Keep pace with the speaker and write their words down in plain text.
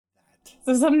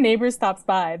So some neighbor stops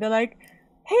by. They're like,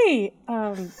 "Hey,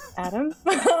 Adam,"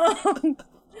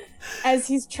 as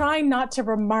he's trying not to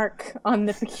remark on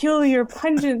the peculiar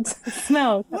pungent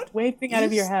smell that's wafting out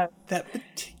of your house. That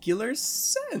particular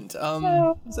scent.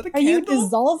 So, Is that a are you candle?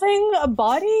 dissolving a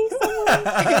body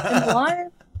somewhere in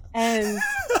lime? And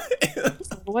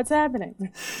what's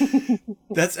happening?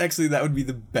 That would be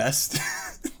the best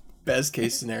best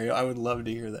case scenario. I would love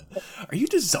to hear that. Are you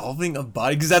dissolving a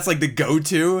body? Because that's like the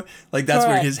go-to. Like that's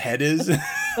where Correct. his head is.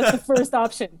 That's the first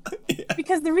option. Yeah.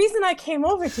 Because the reason I came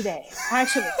over today,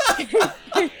 actually,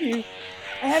 I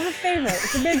have a favor.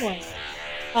 It's a big one.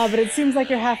 But it seems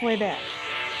like you're halfway there.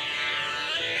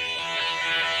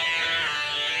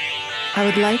 I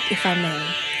would like, if I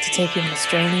may, to take you on a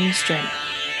strange journey.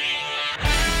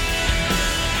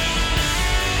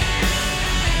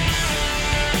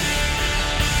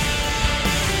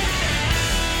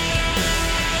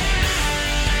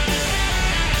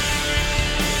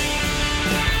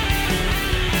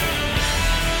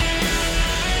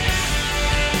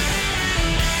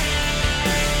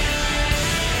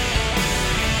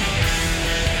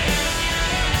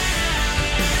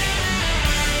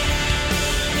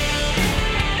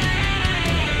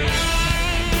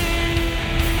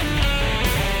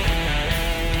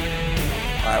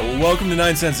 Welcome to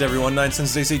 9 Cents, everyone. 9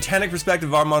 Cents is a satanic perspective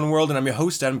of our modern world, and I'm your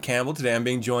host, Adam Campbell. Today I'm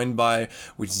being joined by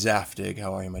Witch Zaftig.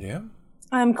 How are you, my dear?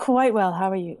 I'm quite well. How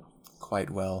are you?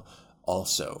 Quite well,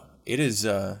 also. It's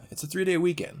a 3-day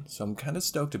weekend, so I'm kind of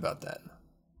stoked about that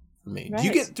for me. Right. Do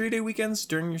you get 3-day weekends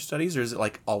during your studies, or is it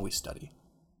like always study?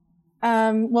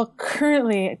 Well,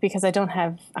 currently, because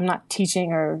I'm not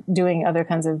teaching or doing other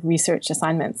kinds of research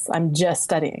assignments, I'm just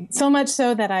studying. So much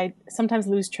so that I sometimes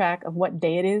lose track of what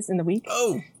day it is in the week.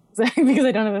 Oh! Because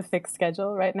I don't have a fixed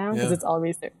schedule right now, because it's all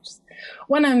research.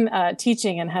 When I'm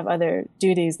teaching and have other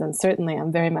duties, then certainly I'm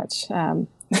very much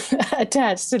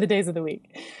attached to the days of the week.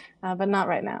 But not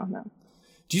right now, no.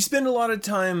 Do you spend a lot of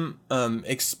time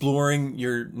exploring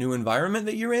your new environment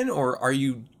that you're in, or are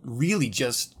you really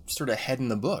just sort of head in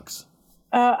the books?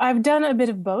 I've done a bit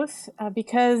of both,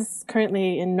 because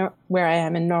currently where I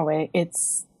am in Norway,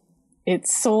 it's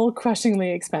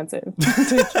soul-crushingly expensive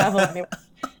to travel anywhere.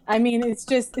 I mean, it's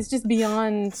just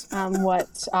beyond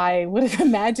what I would have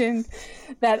imagined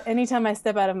that anytime I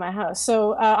step out of my house.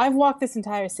 So I've walked this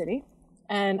entire city,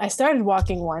 and I started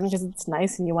walking, one, because it's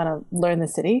nice and you want to learn the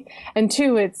city, and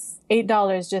two, it's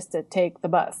 $8 just to take the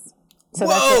bus. So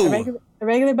Whoa! That's it. A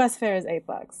regular bus fare is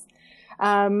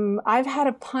 $8. I've had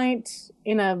a pint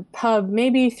in a pub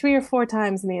maybe 3 or 4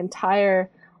 times in the entire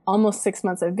almost 6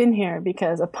 months I've been here,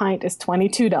 because a pint is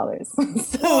 $22.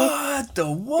 What the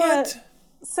what? Yeah.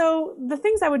 So the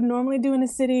things I would normally do in a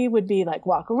city would be like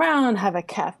walk around, have a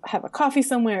coffee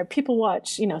somewhere, people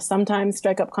watch, sometimes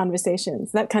strike up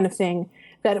conversations, that kind of thing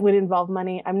that would involve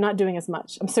money. I'm not doing as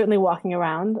much. I'm certainly walking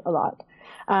around a lot,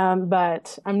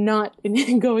 but I'm not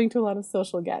going to a lot of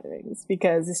social gatherings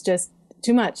because it's just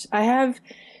too much. I have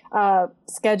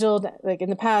scheduled, like in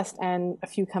the past and a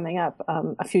few coming up,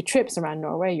 a few trips around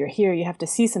Norway. You're here, you have to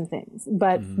see some things.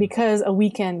 But because a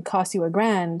weekend costs you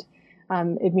 $1,000,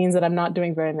 it means that I'm not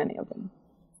doing very many of them.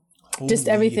 Holy just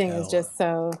everything hell. Is just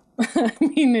so.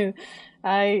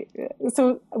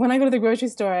 So when I go to the grocery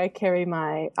store, I carry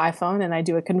my iPhone and I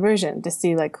do a conversion to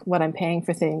see like what I'm paying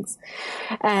for things,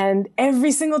 and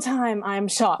every single time I'm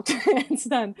shocked and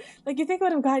stunned. Like you think I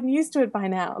would have gotten used to it by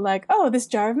now. Like, oh, this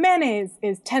jar of mayonnaise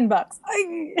is $10.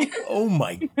 Oh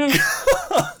my god!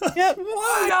 Yep.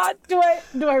 Oh god,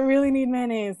 do I really need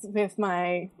mayonnaise with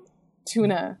my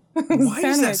tuna? Why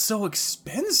is that so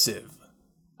expensive?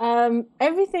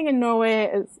 Everything in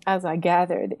Norway, as I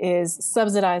gathered, is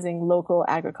subsidizing local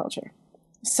agriculture.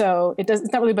 So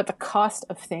it's not really about the cost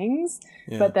of things,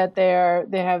 but that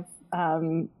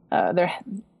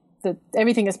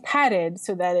everything is padded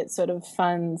so that it sort of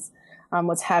funds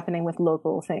what's happening with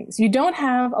local things. You don't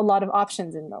have a lot of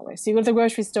options in Norway. So you go to the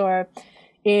grocery store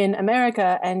in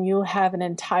America and you'll have an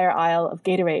entire aisle of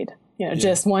Gatorade.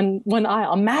 Just one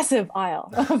aisle, a massive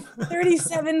aisle of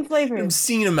 37 flavors. An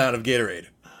obscene amount of Gatorade.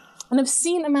 An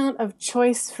obscene amount of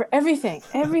choice for everything.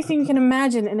 Everything you can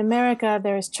imagine. In America,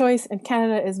 there is choice, and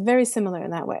Canada is very similar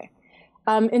in that way.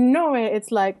 In Norway,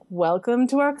 it's like, welcome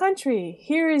to our country.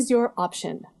 Here is your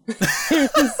option. Here's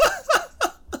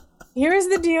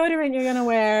the deodorant you're going to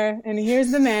wear, and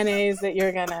here's the mayonnaise that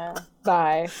you're going to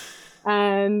buy.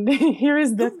 And here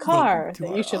is the car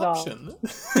that you should all...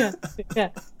 Yeah.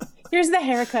 Here's the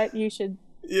haircut you should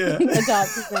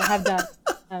adopt and have done.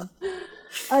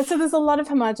 So there's a lot of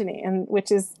homogeny, and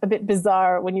which is a bit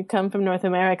bizarre when you come from North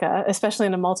America, especially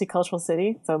in a multicultural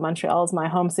city. So Montreal is my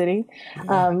home city,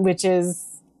 which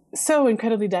is so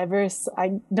incredibly diverse.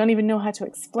 I don't even know how to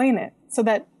explain it. So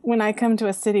that when I come to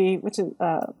a city, which is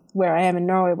where I am in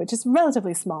Norway, which is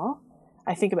relatively small,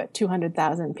 I think about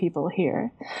 200,000 people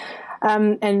here,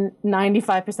 and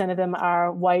 95% of them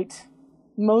are white,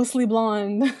 mostly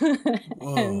blonde,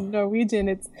 and Norwegian.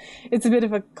 It's a bit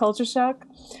of a culture shock.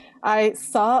 I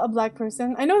saw a black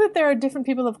person. I know that there are different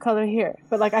people of color here,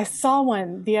 but like I saw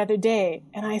one the other day,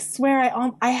 and I swear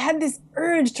I had this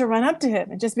urge to run up to him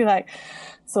and just be like,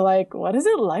 "So like, what is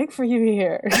it like for you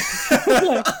here?"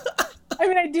 Like, I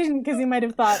mean, I didn't, because he might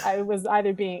have thought I was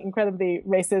either being incredibly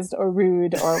racist or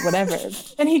rude or whatever.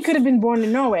 And he could have been born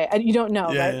in Norway. You don't know,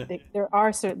 right? Yeah. There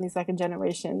are certainly second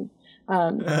generation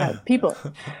people.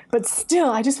 But still,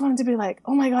 I just wanted to be like,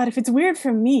 oh my God, if it's weird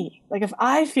for me, like if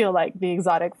I feel like the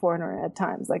exotic foreigner at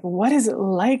times, like what is it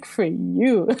like for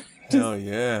you? Hell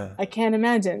yeah. I can't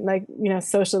imagine, like,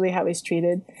 socially how he's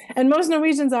treated. And most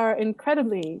Norwegians are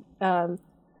incredibly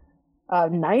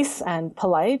nice and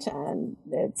polite, and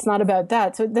it's not about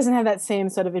that. So it doesn't have that same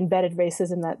sort of embedded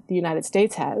racism that the United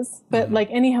States has. But like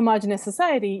any homogenous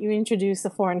society, you introduce a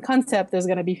foreign concept, there's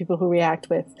going to be people who react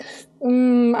with,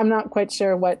 I'm not quite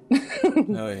sure what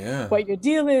what your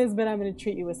deal is, but I'm going to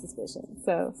treat you with suspicion.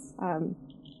 So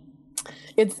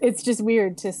it's just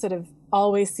weird to sort of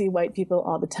always see white people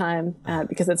all the time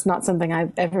because it's not something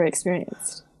I've ever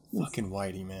experienced. Fucking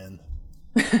whitey, man.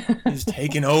 He's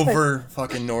taking over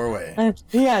fucking Norway.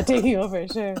 Yeah, taking over,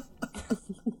 sure.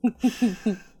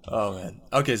 Oh, man.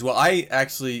 Okay, so I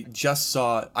actually just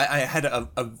saw, I had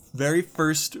a very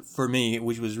first for me,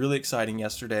 which was really exciting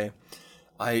yesterday.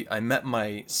 I met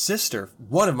my sister,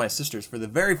 one of my sisters, for the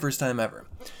very first time ever.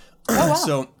 Oh, wow.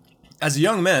 So, as a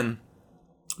young man,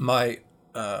 my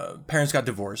parents got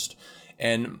divorced,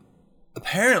 and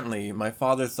apparently, my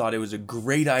father thought it was a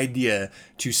great idea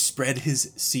to spread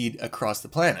his seed across the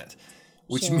planet,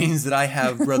 which means that I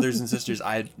have brothers and sisters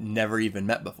I'd never even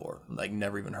met before, like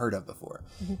never even heard of before.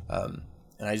 And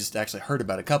I just actually heard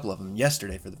about a couple of them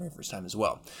yesterday for the very first time as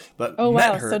well. But oh,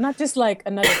 wow. her. So not just like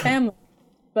another family,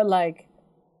 but like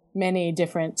many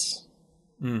different...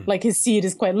 Like his seed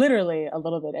is quite literally a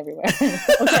little bit everywhere.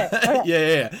 Okay. Right.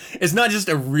 Yeah. It's not just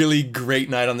a really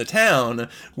great night on the town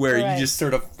where you just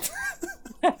sort of...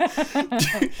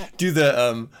 do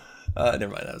the never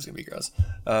mind, that was gonna be gross.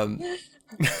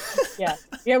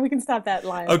 Yeah, we can stop that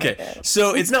line. Okay, right,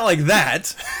 so it's not like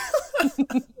that.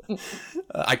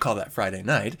 I call that Friday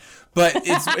night, but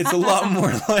it's a lot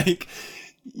more like,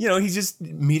 he's just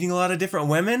meeting a lot of different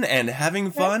women and having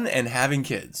fun and having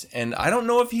kids. And I don't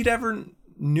know if he'd ever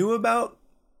knew about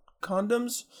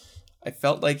condoms. I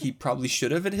felt like he probably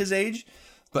should have at his age.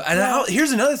 But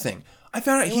here's another thing. I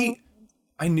found out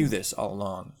I knew this all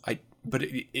along, but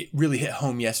it really hit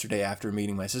home yesterday after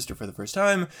meeting my sister for the first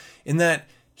time, in that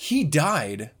he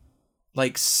died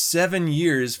like 7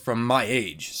 years from my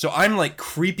age. So I'm like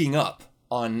creeping up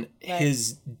on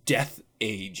his death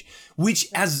age, which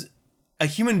as a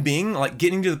human being, like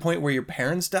getting to the point where your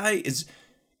parents die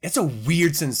it's a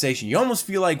weird sensation. You almost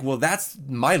feel like, well, that's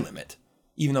my limit,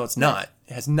 even though it's not.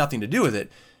 It has nothing to do with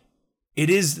it.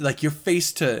 It is like you're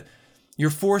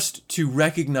forced to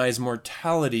recognize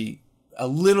mortality a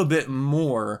little bit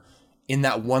more in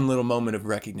that one little moment of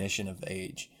recognition of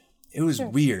age. It was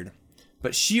weird,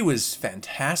 but she was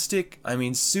fantastic. I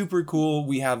mean, super cool.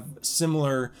 We have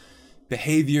similar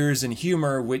behaviors and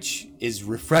humor, which is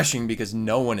refreshing because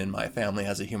no one in my family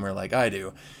has a humor like I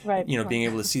do. Right. Being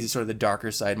able to see sort of the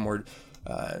darker side, more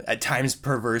at times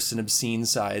perverse and obscene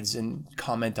sides, and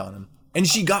comment on them. And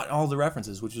she got all the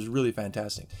references, which was really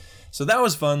fantastic. So that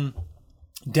was fun.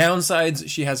 Downsides,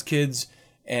 she has kids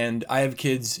and I have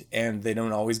kids, and they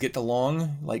don't always get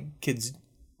along like kids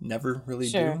never really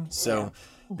do. So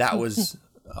that was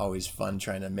always fun,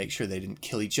 trying to make sure they didn't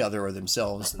kill each other or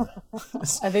themselves.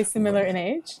 Are they similar in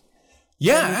age?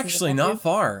 Yeah, actually not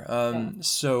far.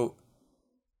 So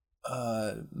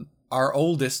our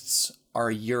oldest are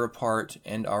a year apart,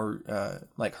 and our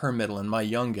like her middle and my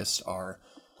youngest are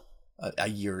a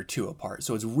year or two apart.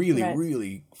 So it's really,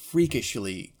 really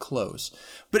freakishly close.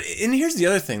 And here's the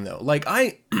other thing though, like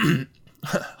I,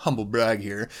 humble brag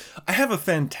here, I have a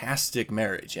fantastic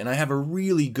marriage and I have a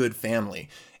really good family,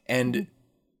 and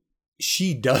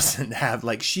she doesn't have,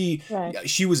 like she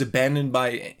was abandoned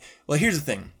by, well, here's the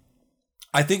thing.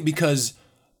 I think because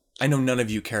I know none of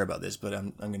you care about this, but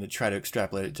I'm going to try to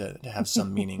extrapolate it to have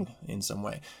some meaning in some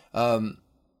way.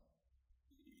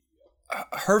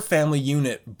 Her family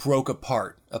unit broke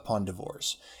apart upon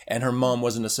divorce, and her mom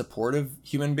wasn't a supportive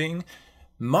human being.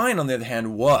 Mine, on the other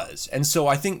hand, was. And so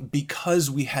I think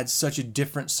because we had such a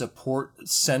different support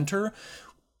center,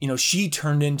 she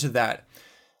turned into that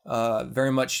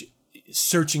very much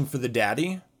searching for the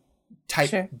daddy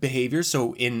type behavior.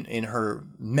 So in her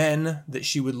men that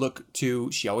she would look to,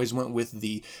 she always went with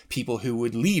the people who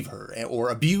would leave her or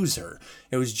abuse her.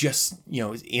 It was just,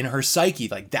 in her psyche,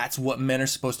 like that's what men are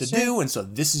supposed to do. And so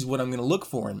this is what I'm going to look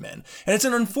for in men. And it's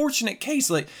an unfortunate case.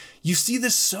 Like you see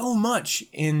this so much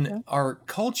in our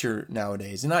culture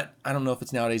nowadays. And I don't know if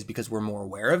it's nowadays because we're more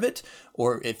aware of it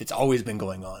or if it's always been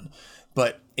going on,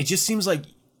 but it just seems like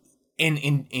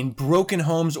in broken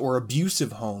homes or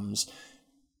abusive homes,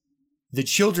 the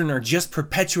children are just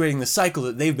perpetuating the cycle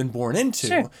that they've been born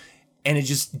into, and it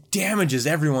just damages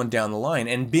everyone down the line.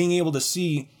 And being able to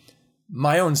see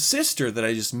my own sister that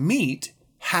I just meet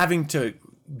having to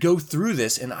go through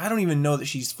this, and I don't even know that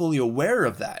she's fully aware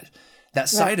of that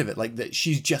side of it, like that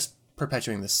she's just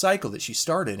perpetuating the cycle that she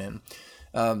started in.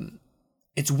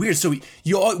 It's weird. So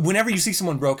whenever you see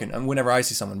someone broken, and whenever I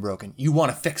see someone broken, you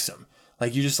want to fix them.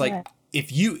 Like you're just like,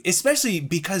 especially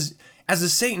because as a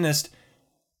Satanist,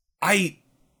 I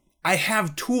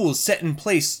have tools set in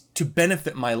place to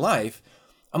benefit my life.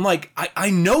 I'm like,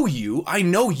 I know you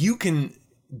can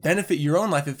benefit your own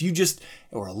life if you just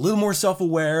were a little more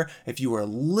self-aware, if you were a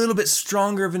little bit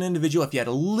stronger of an individual, if you had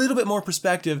a little bit more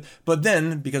perspective. But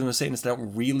then, because I'm a Satanist, I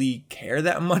don't really care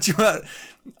that much about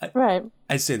it.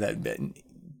 I say that, but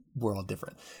we're all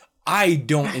different. I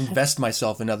don't invest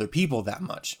myself in other people that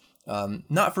much.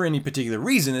 Not for any particular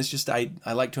reason. It's just I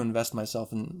like to invest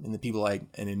myself in the people I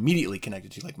am immediately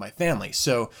connected to, like my family.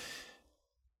 So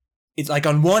it's like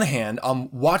on one hand, I'm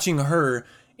watching her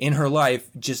in her life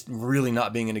just really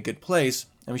not being in a good place.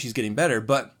 I mean, she's getting better,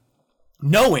 but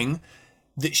knowing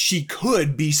that she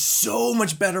could be so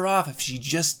much better off if she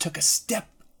just took a step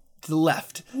to the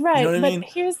left. Right. You know what I mean?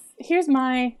 Here's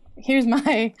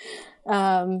my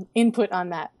input on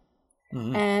that.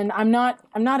 Mm-hmm. And I'm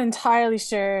not entirely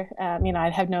sure. I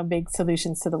have no big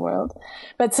solutions to the world,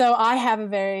 but so I have a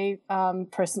very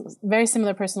very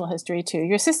similar personal history to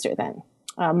your sister. Then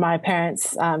my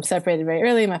parents separated very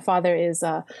early. My father is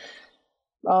a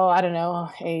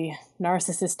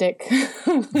narcissistic,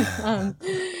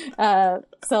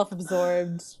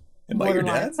 self-absorbed,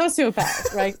 borderline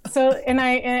sociopath, right? So, and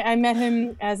I met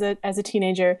him as a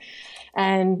teenager,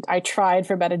 and I tried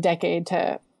for about a decade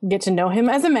to get to know him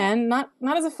as a man, not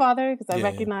as a father, because I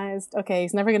recognized, okay,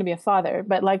 he's never going to be a father,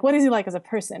 but like, what is he like as a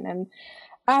person? And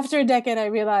after a decade, I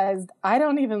realized I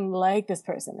don't even like this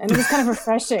person. And it was kind of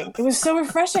refreshing. It was so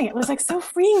refreshing. It was like so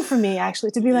freeing for me, actually,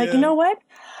 to be like, you know what?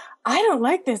 I don't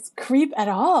like this creep at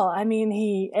all. I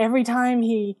mean, every time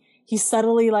he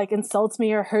subtly like insults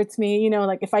me or hurts me,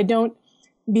 like if I don't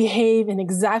behave in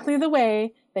exactly the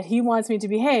way that he wants me to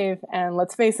behave, and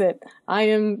let's face it, I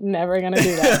am never going to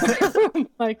do that.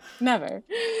 Like never.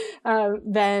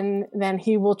 Then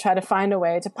he will try to find a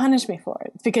way to punish me for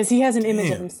it, because he has an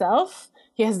image of himself.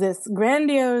 He has this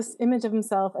grandiose image of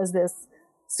himself as this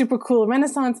super cool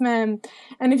Renaissance man.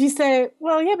 And if you say,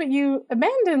 well, yeah, but you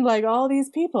abandoned like all these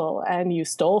people and you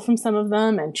stole from some of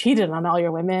them and cheated on all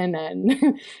your women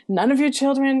and none of your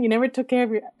children, you never took care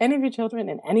of any of your children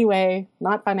in any way,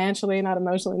 not financially, not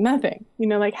emotionally, nothing.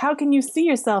 Like, how can you see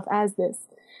yourself as this?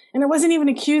 And it wasn't even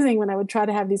accusing when I would try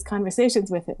to have these conversations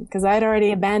with him, because I had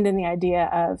already abandoned the idea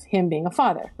of him being a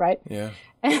father, right? Yeah.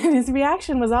 And his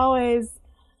reaction was always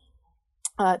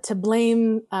to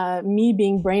blame me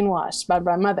being brainwashed by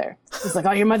my mother. He's like,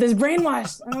 oh, your mother's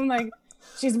brainwashed. And I'm like,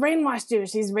 she's brainwashed you.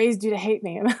 She's raised you to hate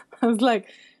me. And I was like,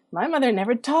 my mother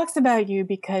never talks about you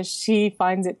because she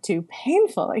finds it too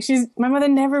painful. Like my mother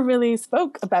never really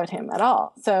spoke about him at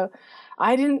all. So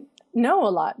I didn't know a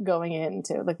lot going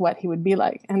into like what he would be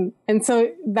like. And so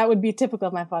that would be typical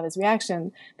of my father's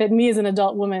reaction, that me as an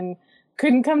adult woman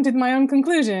couldn't come to my own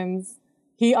conclusions.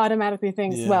 He automatically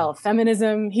thinks, well,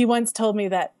 feminism. He once told me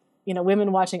that,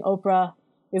 women watching Oprah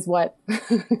is what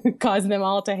caused them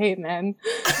all to hate men.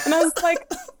 And I was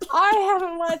like, I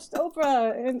haven't watched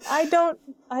Oprah, and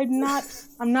I'm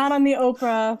not on the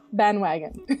Oprah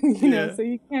bandwagon, so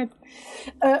you can't.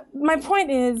 My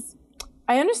point is,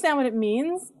 I understand what it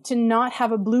means to not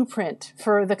have a blueprint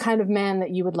for the kind of man that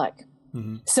you would like.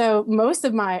 Mm-hmm. So most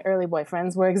of my early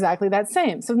boyfriends were exactly that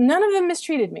same. So none of them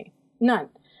mistreated me. None.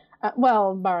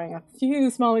 Well, barring a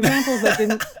few small examples that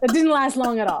didn't last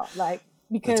long at all. Like,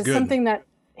 because something that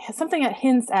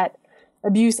hints at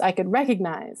abuse I could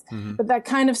recognize, but that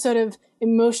kind of sort of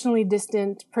emotionally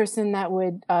distant person that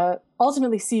would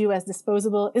ultimately see you as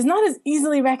disposable is not as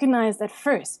easily recognized at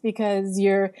first, because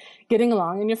you're getting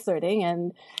along and you're flirting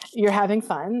and you're having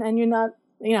fun, and you're not,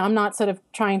 I'm not sort of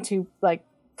trying to like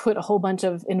put a whole bunch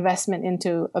of investment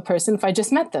into a person if I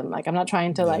just met them. Like, I'm not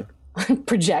trying to like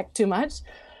project too much.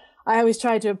 I always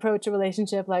try to approach a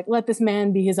relationship like, let this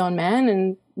man be his own man,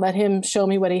 and let him show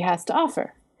me what he has to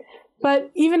offer.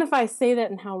 But even if I say that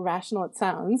and how rational it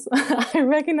sounds, I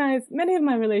recognize many of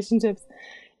my relationships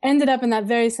ended up in that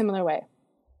very similar way.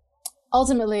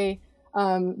 Ultimately,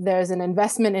 there's an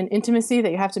investment in intimacy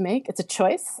that you have to make. It's a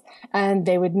choice, and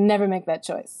they would never make that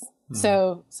choice.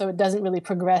 So it doesn't really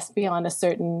progress beyond a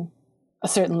certain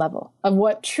level of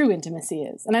what true intimacy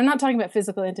is. And I'm not talking about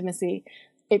physical intimacy.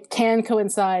 It can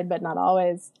coincide, but not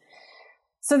always.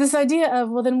 So this idea of,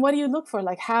 well, then what do you look for?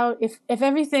 Like how, if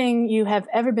everything you have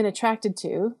ever been attracted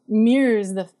to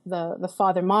mirrors the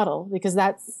father model, because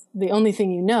that's the only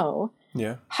thing you know,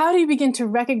 how do you begin to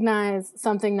recognize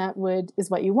something that is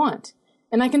what you want?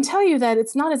 And I can tell you that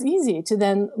it's not as easy to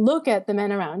then look at the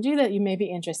men around you that you may be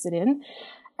interested in,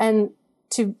 and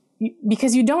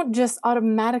because you don't just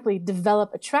automatically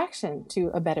develop attraction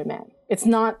to a better man. It's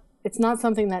not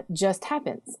something that just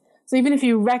happens. So even if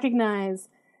you recognize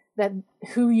that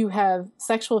who you have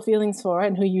sexual feelings for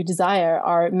and who you desire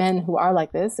are men who are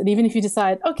like this, and even if you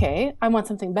decide, okay, I want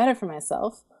something better for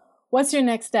myself, what's your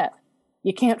next step?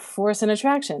 You can't force an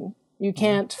attraction. You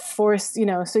can't force,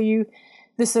 so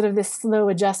this slow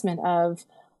adjustment of,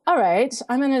 all right,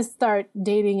 I'm going to start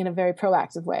dating in a very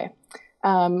proactive way.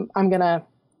 I'm going to,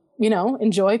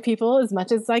 enjoy people as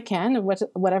much as I can,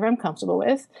 whatever I'm comfortable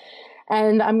with.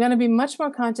 And I'm going to be much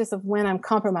more conscious of when I'm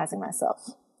compromising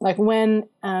myself. Like when,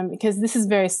 because this is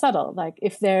very subtle, like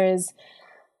if there is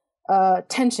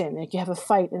tension, like you have a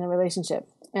fight in a relationship,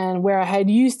 and where I had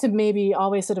used to maybe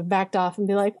always sort of backed off and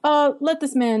be like, oh, let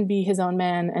this man be his own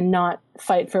man and not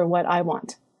fight for what I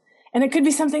want. And it could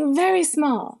be something very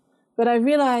small, but I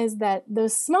realized that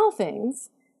those small things,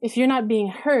 if you're not being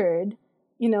heard,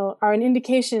 are an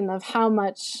indication of how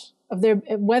much of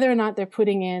whether or not they're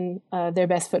putting in their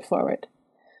best foot forward.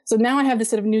 So now I have this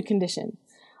sort of new condition.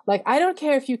 Like, I don't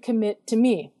care if you commit to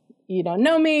me. You don't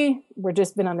know me. We've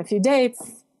just been on a few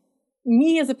dates.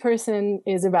 Me as a person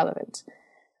is irrelevant.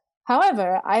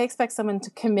 However, I expect someone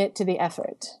to commit to the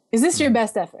effort. Is this your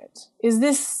best effort? Is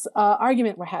this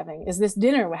argument we're having? Is this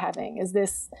dinner we're having? Is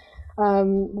this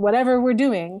whatever we're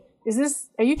doing?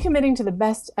 Are you committing to the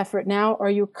best effort now? Or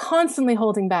are you constantly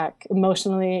holding back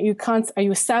emotionally? Are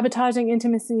you sabotaging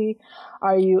intimacy?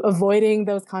 Are you avoiding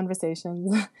those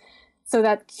conversations? So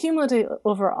that cumulatively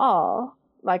overall,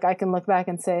 like I can look back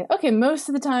and say, okay, most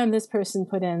of the time this person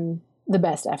put in the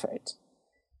best effort.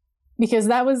 Because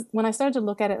that was, when I started to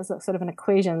look at it as a sort of an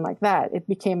equation like that, it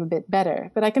became a bit better.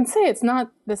 But I can say it's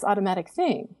not this automatic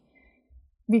thing.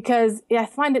 Because I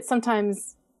find it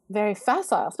sometimes very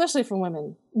facile, especially for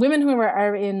women. Women who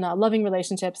are in loving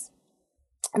relationships,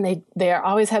 and they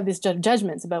always have these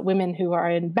judgments about women who are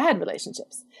in bad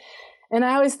relationships. And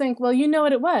I always think, well, you know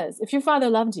what it was. If your father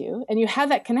loved you and you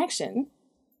had that connection,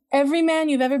 every man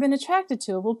you've ever been attracted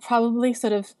to will probably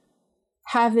sort of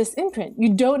have this imprint.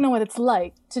 You don't know what it's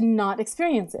like to not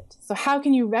experience it. So how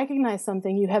can you recognize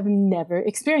something you have never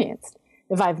experienced?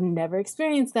 If I've never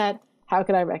experienced that, how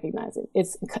could I recognize it?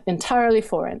 It's entirely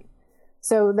foreign.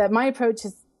 So that my approach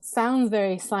sounds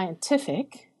very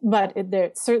scientific, but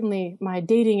certainly my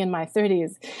dating in my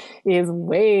 30s is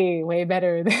way, way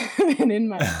better than in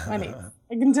my 20s.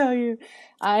 I can tell you,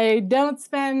 I don't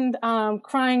spend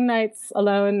crying nights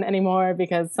alone anymore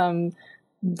because some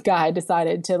guy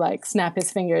decided to snap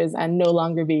his fingers and no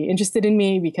longer be interested in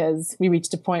me, because we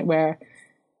reached a point where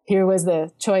here was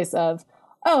the choice of,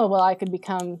 oh, well, I could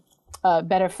become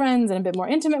better friends and a bit more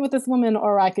intimate with this woman,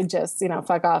 or I could just,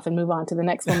 fuck off and move on to the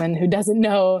next woman who doesn't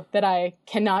know that I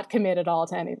cannot commit at all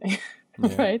to anything.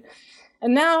 Right?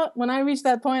 And now when I reach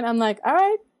that point, I'm like, all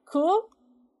right, cool.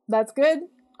 That's good.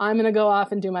 I'm going to go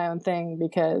off and do my own thing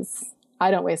because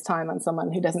I don't waste time on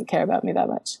someone who doesn't care about me that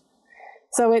much.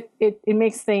 So it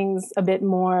makes things a bit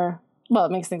more, well,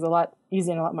 it makes things a lot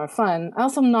easier and a lot more fun. I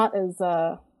also am not as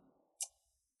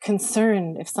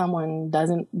concerned if someone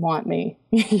doesn't want me.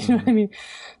 You know what I mean?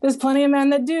 There's plenty of men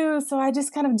that do, so I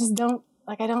just kind of just don't,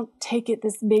 I don't take it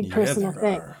this big personal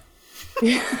thing.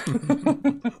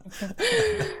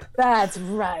 That's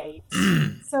right.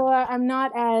 So I'm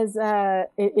not as,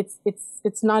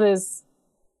 it's not as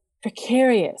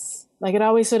precarious. It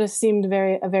always sort of seemed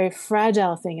a very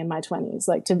fragile thing in my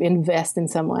 20s, to invest in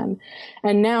someone.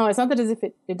 And now it's not that as if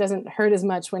it doesn't hurt as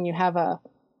much when you have a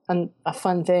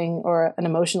fun thing or an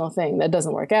emotional thing that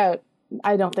doesn't work out.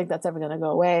 I don't think that's ever going to go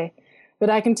away. But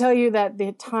I can tell you that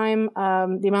the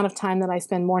amount of time that I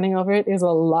spend mourning over it is a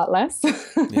lot less.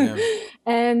 Yeah.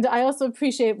 And I also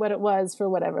appreciate what it was for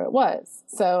whatever it was.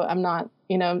 So I'm not,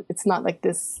 it's not like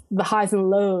this, the highs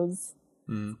and lows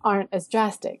aren't as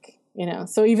drastic,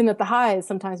 So even that the highs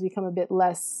sometimes become a bit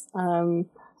less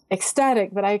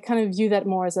ecstatic, but I kind of view that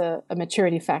more as a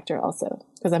maturity factor also.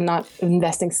 because I'm not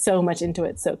investing so much into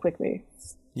it so quickly.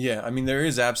 Yeah, I mean, there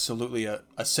is absolutely a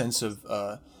sense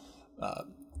of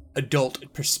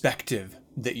adult perspective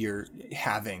that you're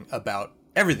having about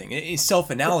everything. It's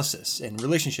self-analysis and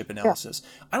relationship analysis.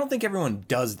 Yeah. I don't think everyone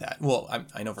does that. Well,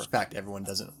 I know for a fact everyone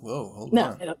doesn't. Whoa, hold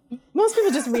on. No, most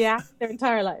people just react their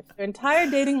entire life. Their entire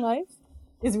dating life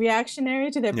is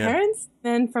reactionary to their parents,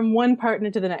 then from one partner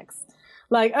to the next.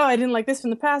 Like, oh, I didn't like this from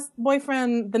the past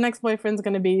boyfriend. The next boyfriend's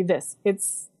going to be this.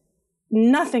 It's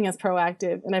nothing is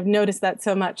proactive. And I've noticed that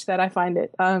so much that I find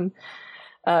it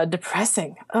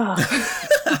depressing. Oh.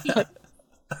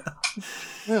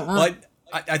 Well,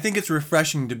 I think it's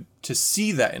refreshing to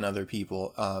see that in other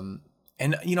people.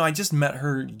 And, you know, I just met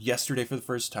her yesterday for the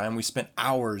first time. We spent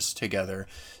hours together.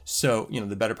 So, you know,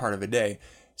 the better part of a day.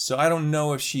 So I don't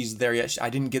know if she's there yet. I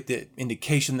didn't get the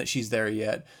indication that she's there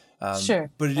yet.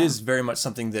 Sure. But it is very much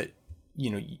something that, you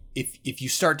know, if you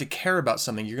start to care about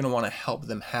something, you're going to want to help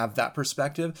them have that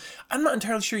perspective. I'm not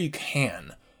entirely sure you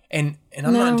can. And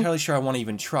I'm not entirely sure I want to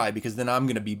even try, because then I'm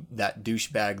going to be that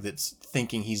douchebag that's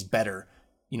thinking he's better,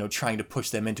 you know, trying to push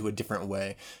them into a different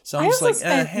way. So I'm just like,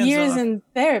 spent years in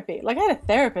therapy. Like, I had a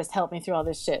therapist help me through all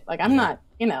this shit. Like, I'm not,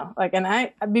 you know, like,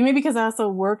 and maybe because I also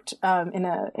worked in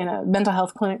a mental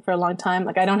health clinic for a long time.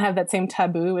 Like, I don't have that same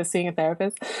taboo with seeing a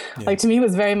therapist. Yeah. Like, to me, it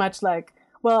was very much like,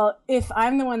 well, if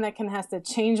I'm the one that has to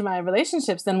change my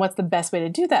relationships, then what's the best way to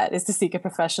do that is to seek a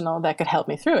professional that could help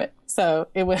me through it. So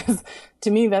it was,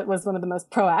 to me, that was one of the most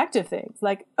proactive things.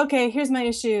 Like, okay, here's my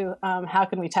issue. How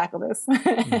can we tackle this?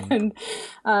 And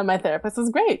my therapist was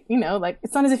great. You know, like,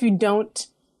 it's not as if you don't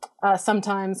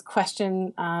sometimes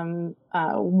question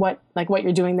what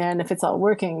you're doing there and if it's all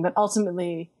working. But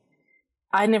ultimately,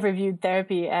 I never viewed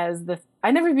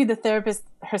the therapist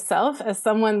herself as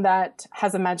someone that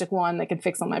has a magic wand that can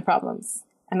fix all my problems.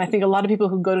 And I think a lot of people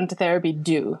who go into therapy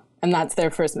do, and that's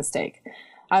their first mistake.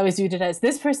 I always viewed it as,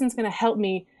 this person's going to help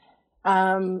me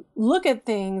look at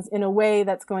things in a way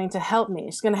that's going to help me.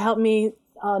 She's going to help me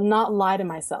not lie to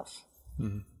myself,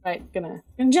 right?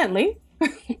 And gently,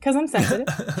 because I'm sensitive,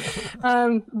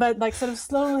 but like sort of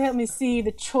slowly help me see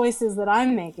the choices that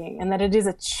I'm making, and that it is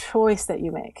a choice that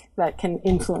you make that can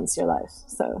influence your life.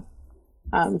 So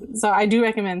I do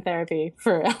recommend therapy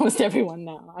for almost everyone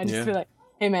now. I just feel like,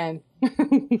 hey man,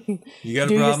 you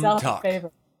got a problem? Talk.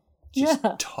 Just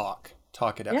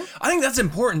talk it out. Yeah. I think that's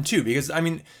important too, because I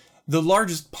mean, the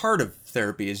largest part of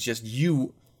therapy is just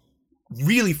you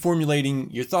really formulating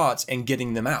your thoughts and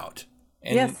getting them out.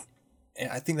 And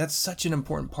I think that's such an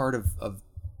important part of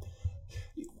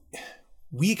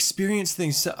we experience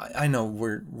things. I know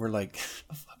we're like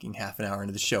a fucking half an hour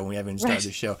into the show and we haven't even started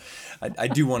the show. I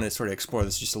do want to sort of explore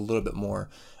this just a little bit more.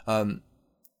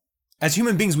 As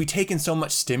human beings, we take in so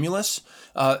much stimulus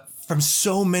from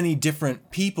so many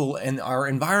different people and our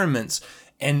environments,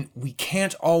 and we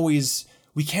can't always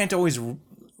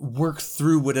work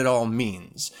through what it all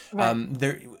means.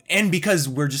 Right. And because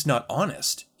we're just not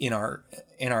honest in our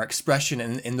expression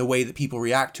and in the way that people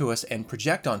react to us and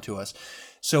project onto us.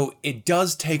 So it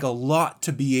does take a lot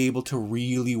to be able to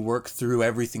really work through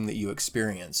everything that you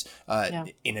experience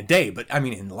in a day, but I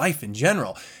mean in life in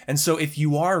general. And so if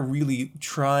you are really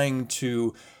trying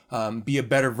to be a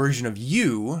better version of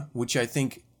you, which I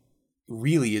think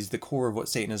really is the core of what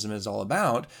Satanism is all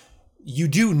about, you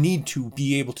do need to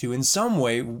be able to in some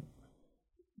way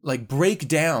like break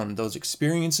down those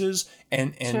experiences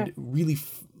and really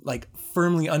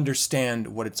firmly understand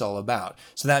what it's all about.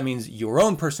 So that means your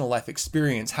own personal life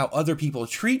experience, how other people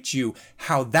treat you,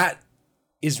 how that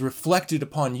is reflected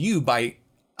upon you by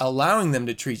allowing them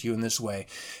to treat you in this way.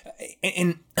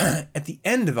 And at the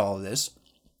end of all of this,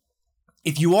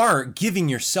 if you are giving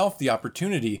yourself the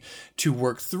opportunity to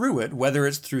work through it, whether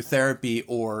it's through therapy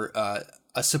or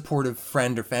a supportive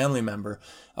friend or family member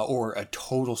or a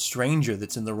total stranger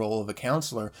that's in the role of a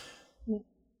counselor,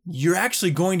 you're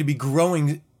actually going to be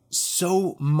growing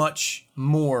so much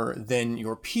more than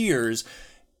your peers,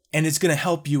 and it's going to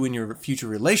help you in your future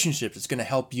relationships. It's going to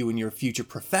help you in your future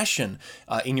profession,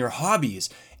 in your hobbies.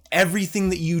 Everything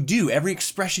that you do, every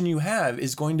expression you have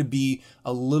is going to be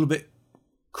a little bit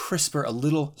crisper, a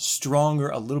little stronger,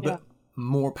 a little bit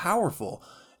more powerful.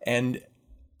 And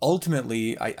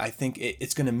ultimately, I think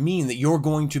it's going to mean that you're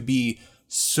going to be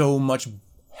so much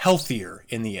healthier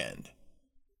in the end.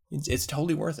 It's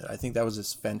totally worth it. I think that was a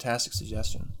fantastic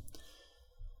suggestion.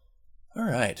 All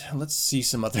right, let's see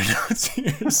some other notes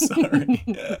here. Sorry.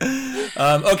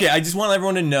 Okay, I just want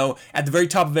everyone to know, at the very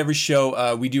top of every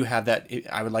show, we do have that,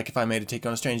 I would like if I may to take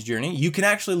on a strange journey. You can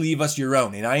actually leave us your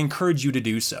own, and I encourage you to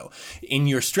do so. In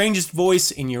your strangest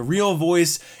voice, in your real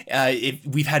voice.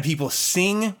 We've had people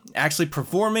sing, actually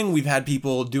performing. We've had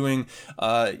people doing,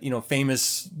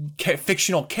 famous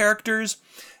fictional characters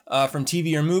from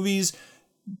TV or movies.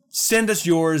 Send us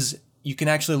yours. You can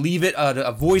actually leave it at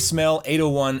a voicemail,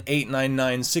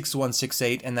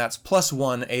 801-899-6168, and that's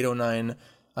 +1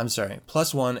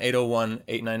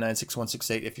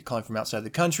 +1-801-899-6168 if you're calling from outside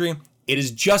the country. It is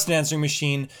just an answering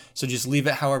machine, so just leave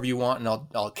it however you want, and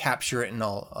I'll capture it and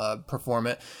I'll perform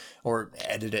it or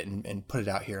edit it and put it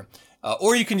out here.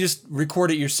 Or you can just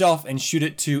record it yourself and shoot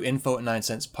it to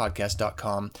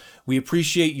info@9centspodcast.com. We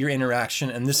appreciate your interaction,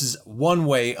 and this is one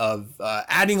way of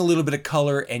adding a little bit of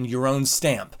color and your own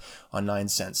stamp on 9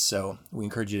 Cents. So we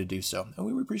encourage you to do so, and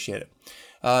we appreciate it.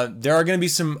 There are going to be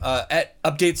some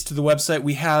updates to the website.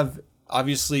 We have,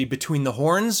 obviously, Between the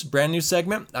Horns, brand new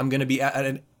segment. I'm going to be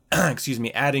adding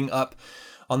up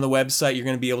on the website. You're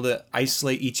going to be able to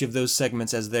isolate each of those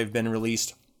segments as they've been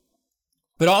released.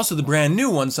 But also the brand new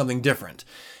one, Something Different,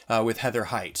 with Heather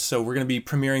Height. So we're going to be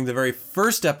premiering the very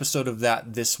first episode of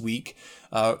that this week,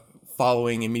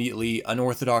 following immediately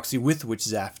Unorthodoxy with Witch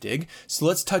Zaftig. So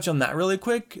let's touch on that really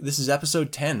quick. This is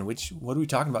episode 10. What are we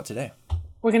talking about today?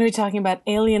 We're going to be talking about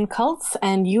alien cults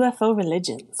and UFO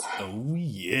religions. Oh,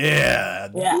 yeah.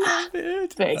 Yeah.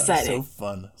 Very exciting. So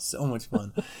fun. So much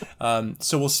fun.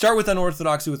 So we'll start with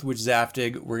Unorthodoxy with Witch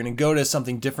Zaftig. We're going to go to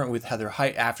Something Different with Heather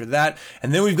Height after that.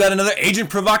 And then we've got another Agent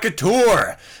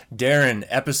Provocateur. Darren,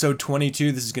 episode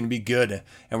 22. This is going to be good.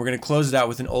 And we're going to close it out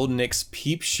with an Old Nick's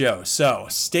Peep Show. So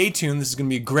stay tuned. This is going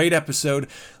to be a great episode.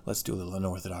 Let's do a little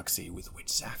Unorthodoxy with Witch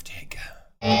Zaftig.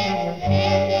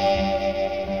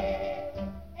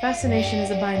 Fascination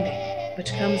is a binding, which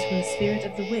comes from the spirit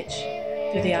of the witch,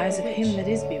 through the eyes of him that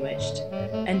is bewitched,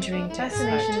 entering to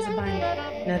fascination is a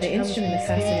binding. Now the instrument of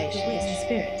fascination is the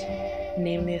spirit,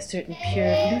 namely a certain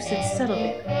pure, lucid, subtle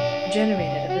vapor,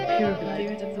 generated of the pure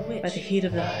blood of the witch by the heat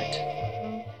of the heart.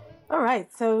 All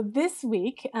right, so this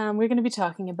week we're going to be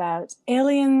talking about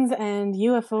aliens and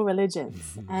UFO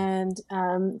religions. And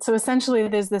so essentially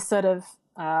there's this sort of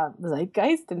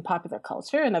zeitgeist in popular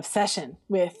culture, an obsession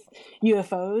with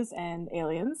UFOs and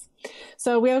aliens.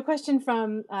 So we have a question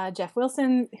from Jeff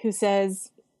Wilson, who says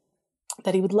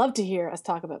that he would love to hear us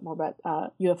talk more about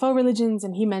UFO religions,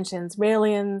 and he mentions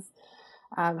Raelians,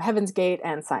 Heaven's Gate,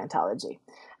 and Scientology,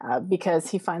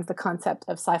 because he finds the concept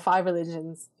of sci-fi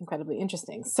religions incredibly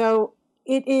interesting. So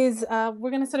it is, we're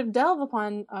going to sort of delve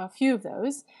upon a few of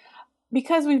those.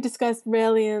 Because we've discussed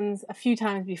Raelians a few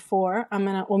times before, I'm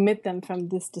going to omit them from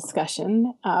this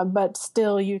discussion, but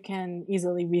still you can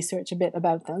easily research a bit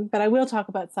about them. But I will talk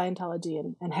about Scientology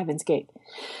and Heaven's Gate.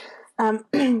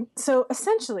 So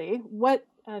essentially, what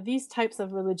these types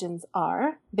of religions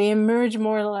are, they emerge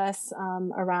more or less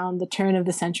around the turn of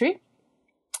the century.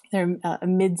 They're a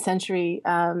mid-century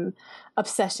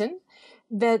obsession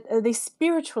that they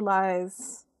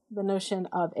spiritualize the notion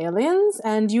of aliens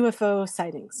and UFO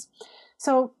sightings.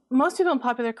 So most people in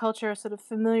popular culture are sort of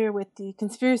familiar with the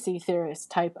conspiracy theorist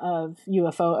type of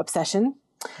UFO obsession,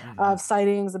 of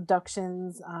sightings,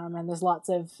 abductions, and there's lots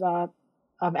of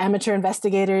amateur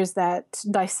investigators that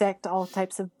dissect all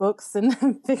types of books and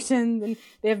fiction, and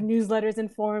they have newsletters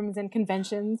and forums and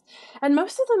conventions. And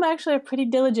most of them actually are pretty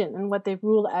diligent in what they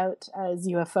rule out as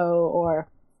UFO or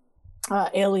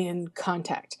alien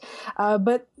contact.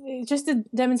 But just to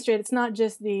demonstrate, it's not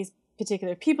just these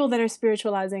particular people that are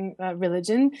spiritualizing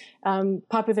religion.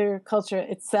 Popular culture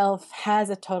itself has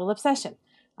a total obsession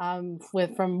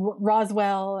from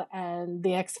Roswell and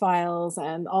the X-Files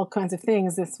and all kinds of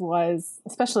things. This was,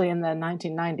 especially in the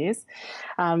 1990s,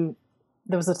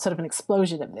 there was a sort of an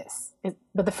explosion of this.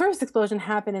 But the first explosion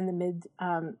happened in the mid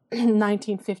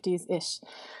 1950s-ish.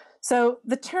 So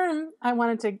the term I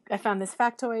found this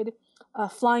factoid,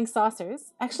 flying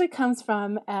saucers, actually comes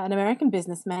from an American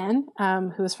businessman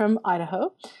who was from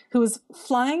Idaho, who was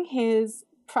flying his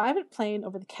private plane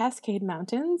over the Cascade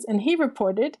Mountains, and he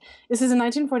reported, this is in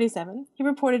 1947, he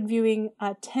reported viewing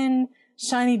 10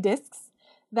 shiny discs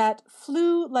that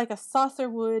flew like a saucer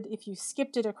would if you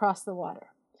skipped it across the water.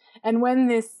 And when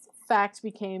this fact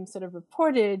became sort of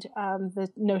reported, the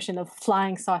notion of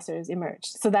flying saucers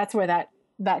emerged. So that's where that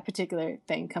particular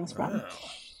thing comes from. Wow.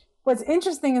 What's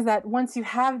interesting is that once you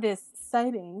have this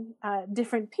sighting,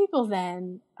 different people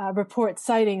then report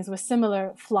sightings with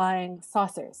similar flying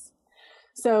saucers.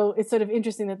 So it's sort of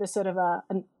interesting that there's sort of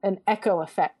an echo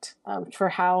effect for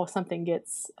how something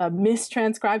gets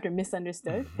mistranscribed or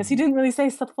misunderstood. Because he didn't really say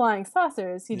flying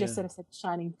saucers, he just sort of said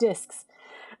shining discs.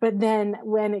 But then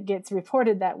when it gets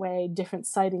reported that way, different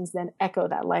sightings then echo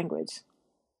that language.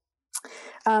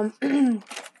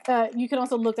 You can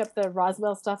also look up the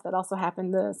Roswell stuff that also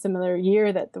happened the similar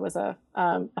year, that there was a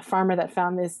farmer that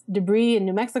found this debris in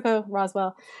New Mexico,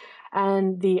 Roswell,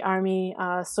 and the Army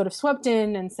sort of swept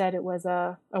in and said it was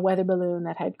a weather balloon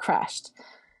that had crashed.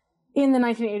 In the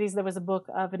 1980s, there was a book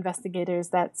of investigators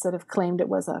that sort of claimed it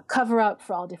was a cover-up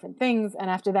for all different things, and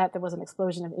after that, there was an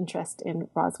explosion of interest in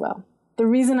Roswell. The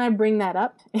reason I bring that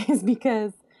up is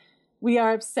because we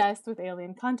are obsessed with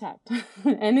alien contact.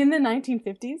 And in the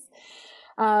 1950s,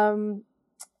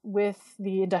 with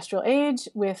the industrial age,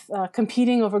 with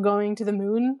competing over going to the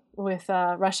moon with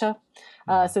Russia,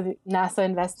 so the NASA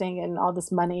investing in all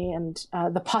this money and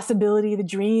the possibility, the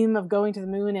dream of going to the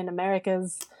moon and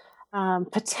America's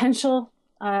potential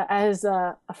as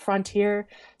a frontier.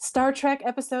 Star Trek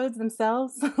episodes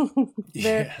themselves,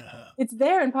 it's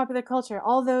there in popular culture.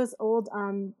 All those old,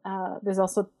 there's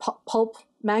also pulp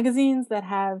magazines that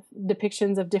have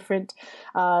depictions of different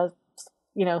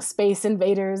space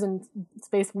invaders and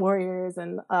space warriors,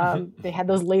 and they had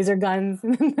those laser guns.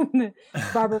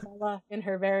 Barbarella in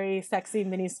her very sexy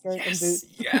mini skirt and boots.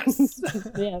 Yes.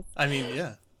 Yes. I mean,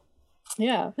 yeah.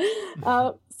 Yeah.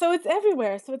 So it's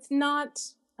everywhere. So it's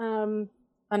not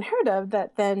unheard of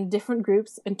that then different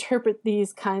groups interpret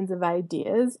these kinds of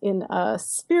ideas in a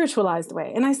spiritualized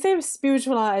way. And I say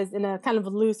spiritualized in a kind of a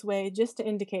loose way just to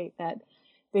indicate that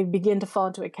they begin to fall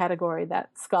into a category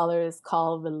that scholars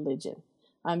call religion.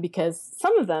 Because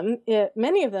some of them,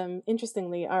 many of them,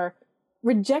 interestingly, are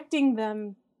rejecting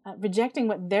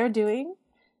what they're doing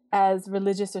as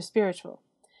religious or spiritual.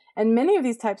 And many of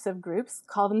these types of groups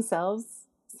call themselves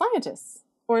scientists,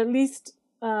 or at least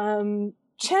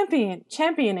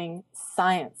championing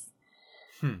science.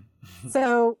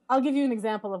 So I'll give you an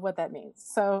example of what that means.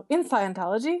 So in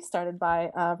Scientology, started by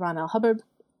Ron L. Hubbard,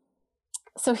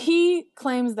 so he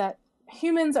claims that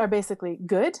humans are basically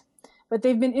good, but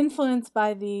they've been influenced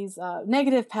by these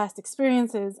negative past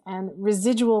experiences and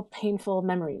residual painful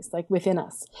memories, like within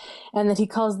us, and that he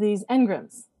calls these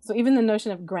engrams. So even the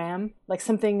notion of gram, like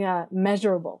something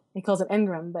measurable, he calls it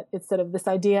engram, but it's sort of this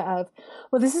idea of,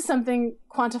 well, this is something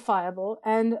quantifiable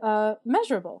and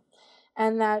measurable,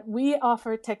 and that we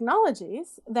offer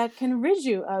technologies that can rid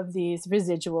you of these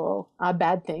residual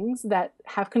bad things that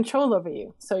have control over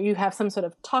you. So you have some sort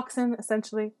of toxin,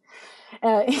 essentially,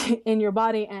 in your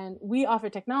body, and we offer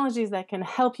technologies that can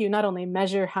help you not only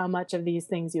measure how much of these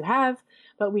things you have,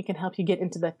 but we can help you get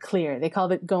into the clear. They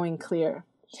call it going clear.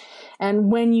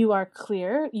 And when you are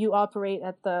clear, you operate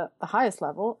at the highest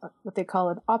level, what they call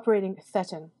an operating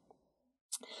thetan.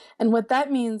 And what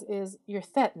that means is your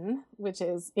thetan, which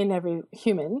is in every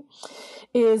human,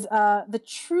 is the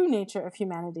true nature of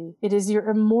humanity. It is your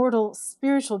immortal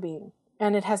spiritual being,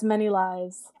 and it has many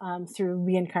lives through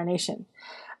reincarnation.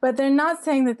 But they're not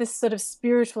saying that this sort of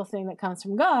spiritual thing that comes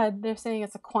from God, they're saying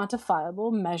it's a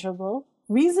quantifiable, measurable,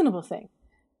 reasonable thing.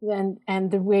 And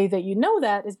the way that you know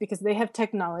that is because they have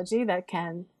technology that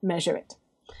can measure it.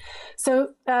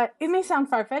 So it may sound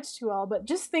far-fetched to you all, but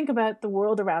just think about the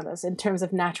world around us in terms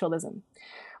of naturalism.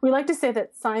 We like to say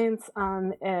that science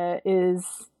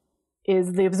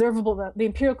is the observable, the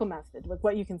empirical method, like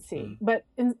what you can see. But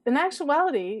in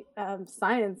actuality,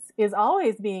 science is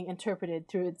always being interpreted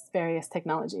through its various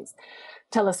technologies,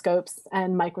 telescopes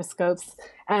and microscopes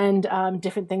and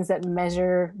different things that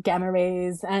measure gamma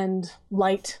rays and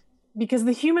light, because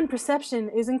the human perception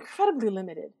is incredibly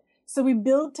limited. So we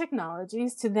build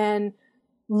technologies to then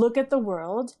look at the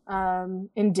world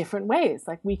in different ways.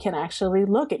 Like we can actually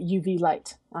look at UV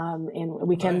light, and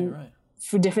we can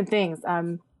for different things.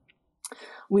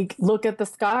 We look at the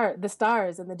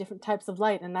stars and the different types of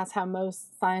light, and that's how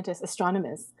most scientists,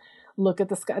 astronomers, look at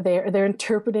the sky. They're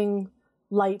interpreting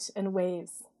light and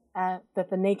waves that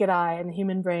the naked eye and the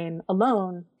human brain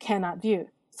alone cannot view.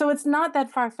 So it's not that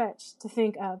far-fetched to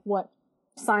think of what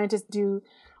scientists do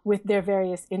with their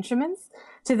various instruments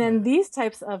to then these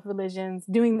types of religions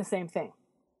doing the same thing.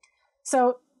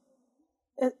 So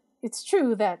it's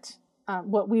true that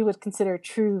what we would consider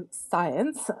true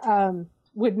science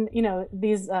wouldn't,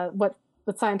 these what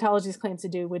Scientology's claims to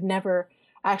do would never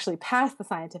actually pass the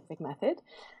scientific method.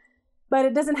 But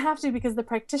it doesn't have to, because the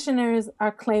practitioners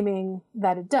are claiming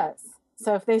that it does.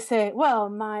 So if they say, well,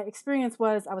 my experience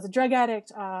was I was a drug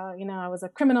addict, I was a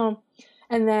criminal,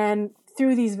 and then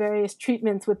through these various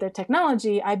treatments with their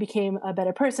technology, I became a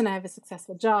better person. I have a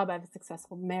successful job. I have a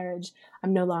successful marriage.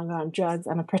 I'm no longer on drugs.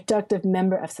 I'm a productive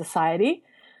member of society.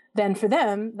 then for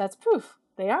them, that's proof.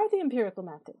 They are the empirical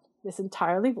method.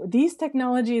 These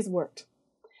technologies worked.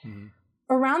 Mm-hmm.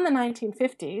 Around the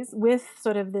 1950s, with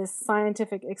sort of this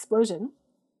scientific explosion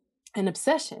and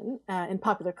obsession in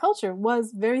popular culture,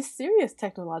 was very serious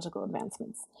technological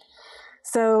advancements.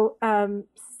 So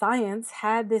science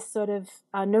had this sort of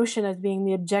notion of being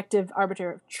the objective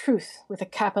arbiter of truth with a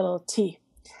capital T.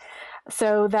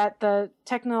 So that the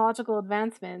technological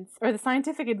advancements, or the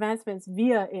scientific advancements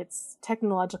via its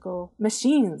technological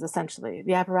machines, essentially,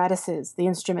 the apparatuses, the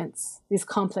instruments, these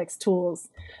complex tools,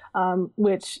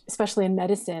 which, especially in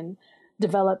medicine,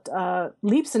 developed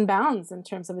leaps and bounds in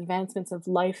terms of advancements of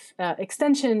life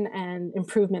extension and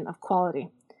improvement of quality.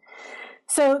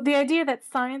 So the idea that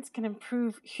science can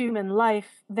improve human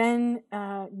life then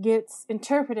gets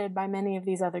interpreted by many of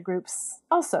these other groups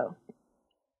also.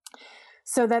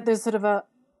 So that there's sort of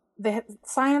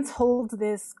science holds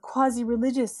this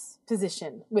quasi-religious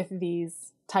position with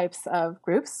these types of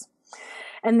groups,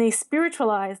 and they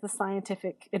spiritualize the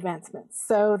scientific advancements.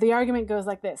 So the argument goes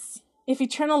like this. If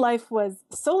eternal life was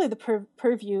solely the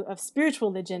purview of spiritual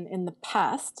religion in the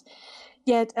past,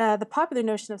 yet the popular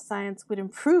notion of science would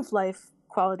improve life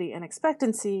quality and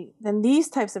expectancy, then these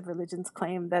types of religions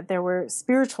claim that there were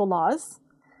spiritual laws,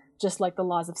 just like the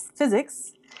laws of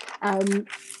physics,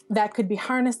 that could be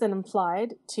harnessed and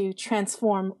applied to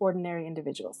transform ordinary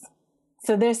individuals.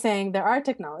 So they're saying there are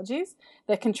technologies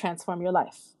that can transform your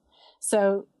life.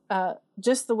 So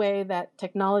just the way that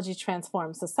technology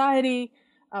transforms society,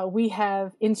 we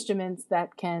have instruments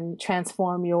that can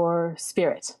transform your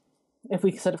spirit, if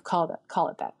we sort of call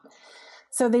it that.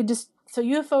 So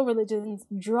UFO religions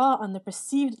draw on the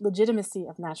perceived legitimacy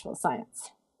of natural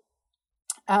science.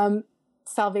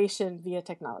 Salvation via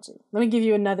technology. Let me give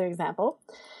you another example.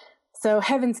 So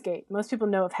Heaven's Gate. Most people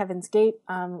know of Heaven's Gate.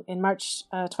 In March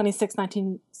 26,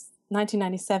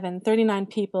 1997, 39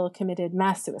 people committed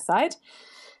mass suicide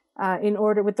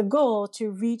with the goal to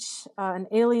reach an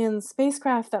alien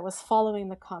spacecraft that was following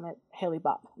the comet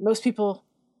Hale-Bopp. Most people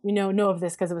know of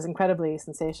this because it was incredibly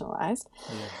sensationalized.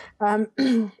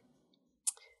 Yeah.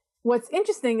 What's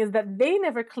interesting is that they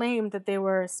never claimed that they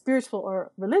were spiritual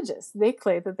or religious. They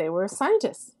claimed that they were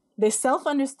scientists. They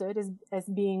self-understood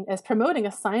as promoting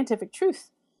a scientific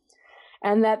truth,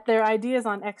 and that their ideas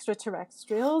on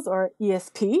extraterrestrials, or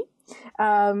ESP,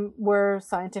 were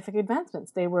scientific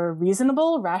advancements. They were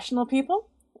reasonable, rational people,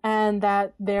 and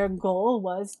that their goal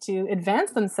was to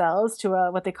advance themselves to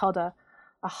what they called a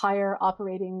higher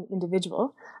operating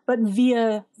individual, but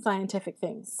via scientific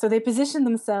things. So they positioned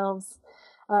themselves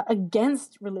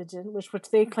against religion, which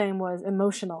they claim was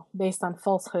emotional, based on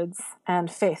falsehoods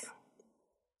and faith.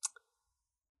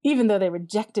 Even though they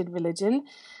rejected religion,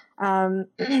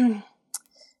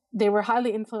 they were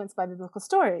highly influenced by biblical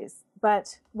stories,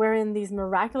 but wherein these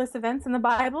miraculous events in the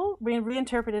Bible were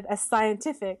reinterpreted as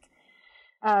scientific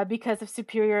because of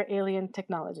superior alien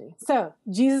technology. So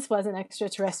Jesus was an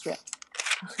extraterrestrial,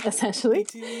 essentially.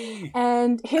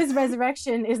 And his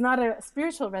resurrection is not a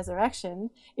spiritual resurrection.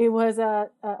 It was a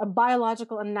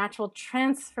biological and natural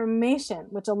transformation,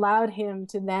 which allowed him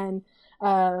to then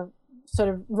sort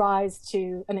of rise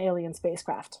to an alien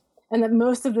spacecraft. And that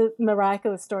most of the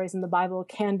miraculous stories in the Bible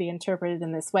can be interpreted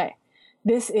in this way.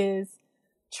 This is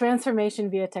transformation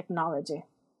via technology.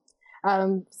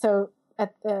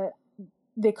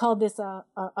 They call this a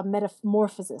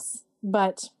metamorphosis,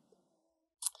 but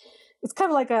it's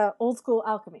kind of like a old school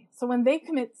alchemy. So when they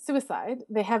commit suicide,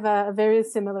 they have a very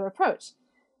similar approach.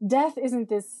 Death isn't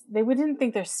this, they didn't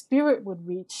think their spirit would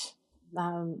reach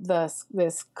this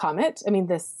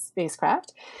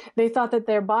spacecraft. They thought that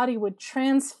their body would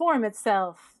transform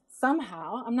itself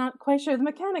somehow. I'm not quite sure the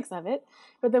mechanics of it,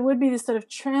 but there would be this sort of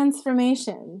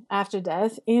transformation after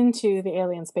death into the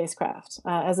alien spacecraft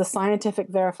as a scientific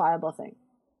verifiable thing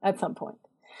at some point.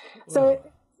 So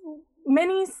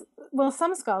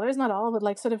some scholars, not all, would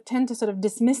tend to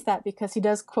dismiss that because he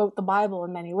does quote the Bible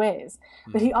in many ways.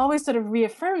 But he always sort of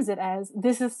reaffirms it as,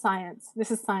 this is science, this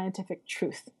is scientific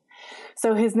truth.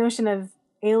 So his notion of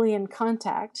alien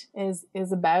contact is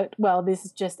about, this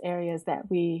is just areas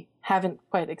that we haven't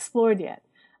quite explored yet.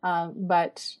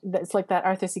 But it's like that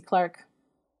Arthur C. Clarke.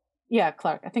 Yeah,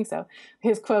 Clarke, I think so.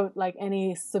 His quote, like,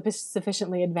 any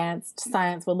sufficiently advanced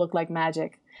science will look like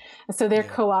magic. And so they're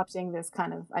co-opting this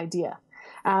kind of idea.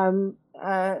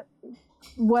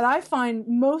 What I find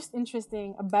most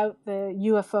interesting about the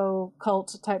UFO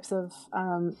cult types of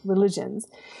religions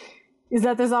is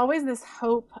that there's always this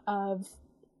hope of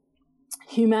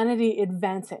humanity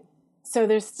advancing. So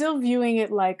they're still viewing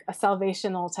it like a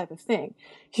salvational type of thing.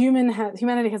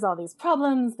 Humanity has all these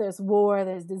problems. There's war,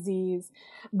 there's disease,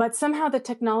 but somehow the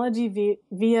technology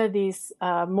via these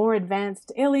more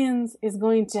advanced aliens is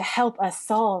going to help us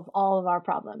solve all of our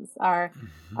problems, our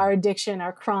addiction,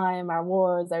 our crime, our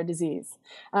wars, our disease.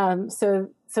 So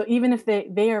even if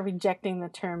they are rejecting the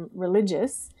term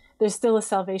religious, there's still a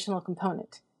salvational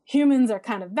component. Humans are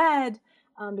kind of bad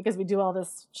because we do all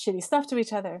this shitty stuff to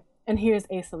each other. And here's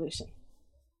a solution.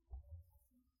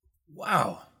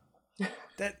 Wow.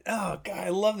 Oh God, I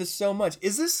love this so much.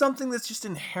 Is this something that's just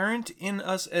inherent in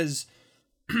us as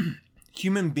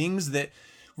human beings, that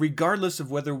regardless of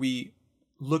whether we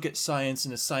look at science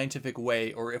in a scientific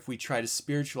way or if we try to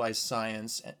spiritualize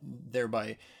science,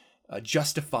 thereby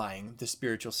justifying the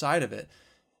spiritual side of it,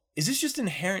 is this just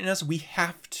inherent in us? We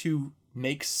have to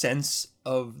make sense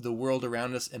of the world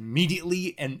around us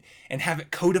immediately and have it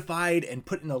codified and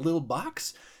put in a little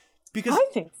box? Because I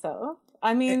think so.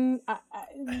 I mean,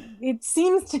 it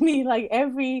seems to me like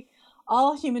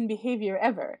all human behavior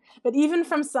ever, but even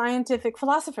from scientific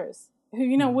philosophers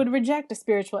who, would reject a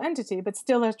spiritual entity, but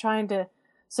still are trying to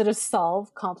sort of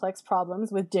solve complex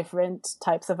problems with different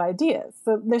types of ideas.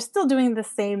 So they're still doing the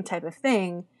same type of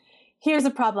thing. Here's a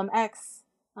problem X.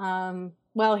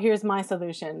 Well, here's my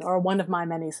solution, or one of my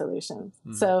many solutions.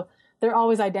 Mm-hmm. So they're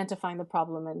always identifying the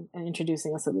problem and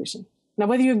introducing a solution. Now,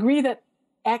 whether you agree that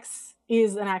X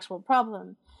is an actual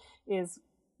problem is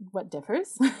what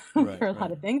differs for a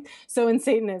lot of things. So in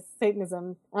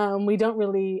Satanism, we don't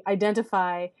really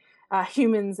identify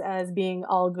humans as being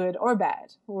all good or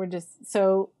bad.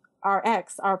 So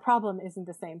our problem isn't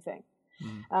the same thing.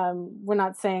 Mm-hmm. We're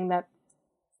not saying that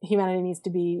humanity needs to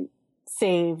be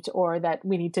saved or that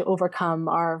we need to overcome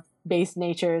our base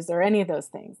natures or any of those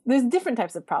things. There's different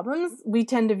types of problems. We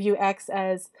tend to view X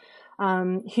as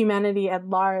humanity at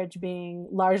large being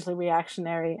largely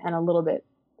reactionary and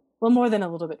more than a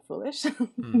little bit foolish.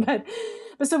 but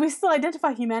so we still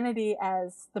identify humanity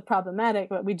as the problematic,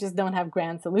 but we just don't have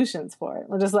grand solutions for it.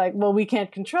 We're just like, well, we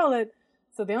can't control it.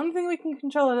 So the only thing we can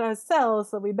control is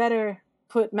ourselves. So we better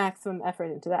put maximum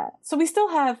effort into that. So we still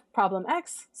have problem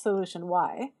X, solution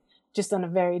Y, just on a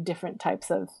very different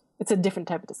it's a different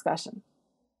type of discussion.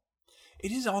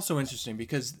 It is also interesting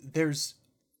because there's,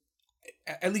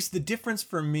 at least the difference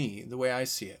for me, the way I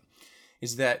see it,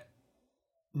 is that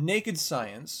naked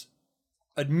science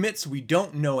admits we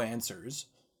don't know answers,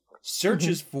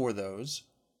 searches for those,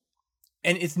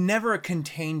 and it's never a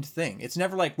contained thing. It's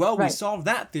never like, well, we solved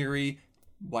that theory,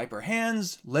 wipe our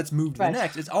hands, let's move to the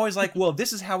next. It's always like, well,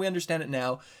 this is how we understand it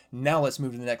now let's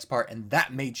move to the next part, and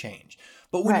that may change.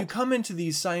 But when you come into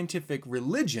these scientific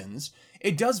religions,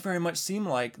 it does very much seem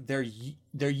like they're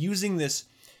using this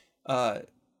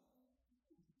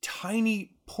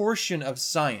tiny portion of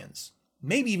science,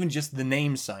 maybe even just the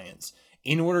name science,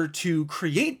 in order to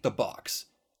create the box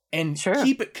and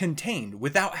keep it contained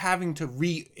without having to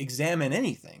re-examine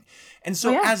anything. And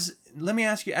so let me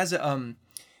ask you, as an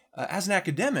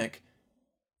academic,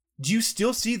 do you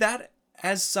still see that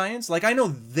as science? Like, I know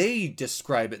they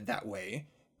describe it that way,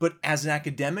 but as an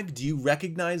academic, do you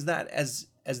recognize that as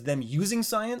them using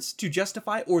science to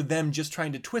justify, or them just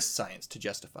trying to twist science to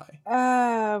justify?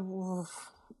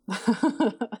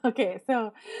 Okay,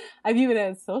 so I view it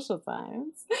as social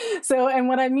science. So, and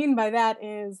what I mean by that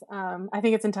is, I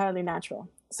think it's entirely natural.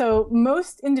 So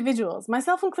most individuals,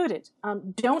 myself included,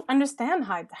 don't understand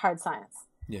hard science.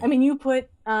 Yeah. I mean, you put,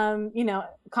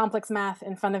 complex math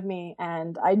in front of me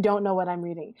and I don't know what I'm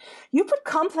reading. You put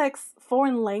complex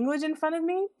foreign language in front of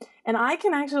me and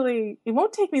it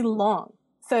won't take me long.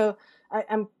 So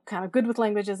I'm kind of good with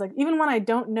languages. Like, even when I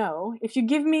don't know, if you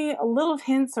give me a little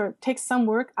hints or take some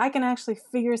work, I can actually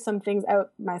figure some things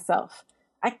out myself.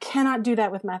 I cannot do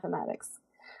that with mathematics.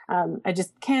 I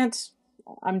just can't.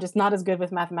 I'm just not as good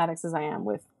with mathematics as I am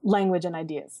with language and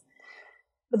ideas.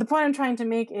 But the point I'm trying to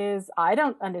make is I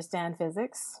don't understand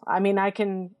physics. I mean, I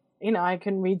can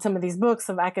read some of these books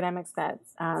of academics that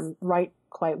write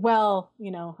quite well,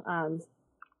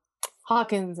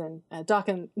 Hawkins and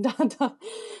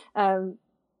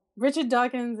Richard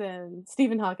Dawkins and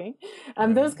Stephen Hawking.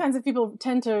 Those kinds of people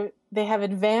they have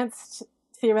advanced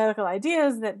theoretical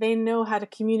ideas that they know how to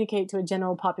communicate to a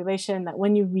general population that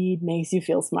when you read makes you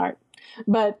feel smart.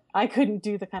 But I couldn't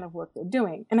do the kind of work they're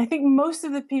doing. And I think most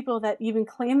of the people that even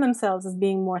claim themselves as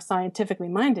being more scientifically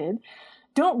minded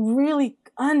don't really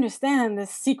understand this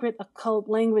secret occult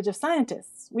language of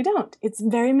scientists. We don't. It's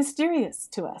very mysterious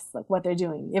to us, like what they're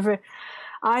doing.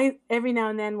 I every now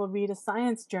and then will read a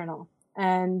science journal,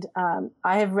 and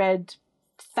I have read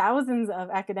thousands of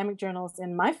academic journals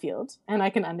in my field, and I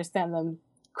can understand them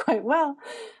quite well.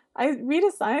 I read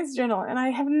a science journal and I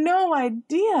have no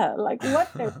idea like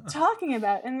what they're talking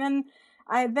about. And then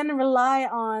I then rely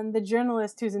on the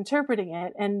journalist who's interpreting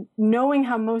it, and knowing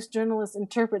how most journalists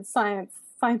interpret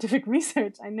scientific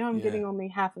research, I know I'm getting only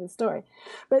half of the story.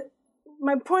 But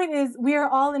my point is, we are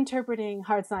all interpreting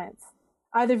hard science,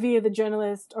 either via the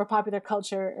journalist or popular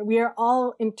culture. We are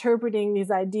all interpreting these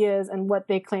ideas and what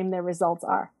they claim their results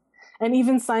are. And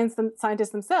even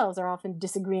scientists themselves are often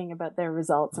disagreeing about their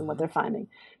results and what they're finding.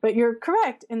 But you're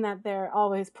correct in that they're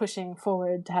always pushing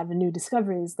forward to have new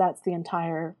discoveries. That's the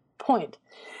entire point.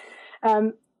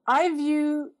 I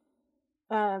view,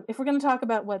 if we're going to talk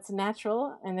about what's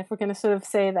natural, and if we're going to sort of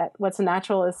say that what's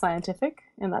natural is scientific,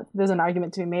 and that there's an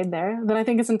argument to be made there, then I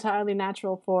think it's entirely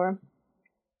natural for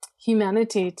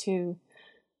humanity to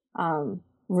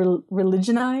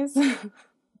religionize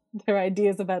their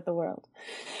ideas about the world.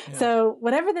 Yeah. So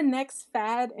whatever the next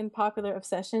fad in popular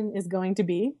obsession is going to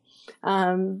be,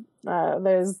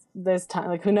 there's time,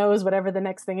 like who knows, whatever the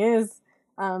next thing is,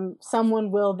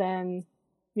 someone will then,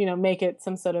 make it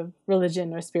some sort of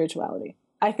religion or spirituality.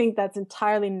 I think that's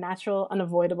entirely natural,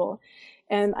 unavoidable.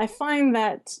 And I find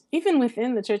that even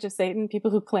within the Church of Satan,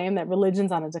 people who claim that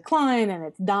religion's on a decline and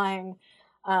it's dying,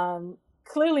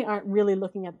 clearly aren't really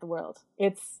looking at the world.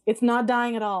 It's not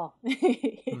dying at all.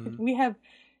 We have,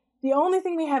 the only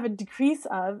thing we have a decrease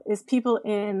of is people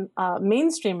in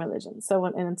mainstream religion, so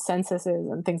in censuses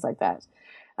and things like that.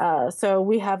 So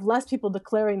we have less people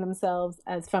declaring themselves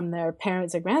as from their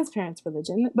parents' or grandparents'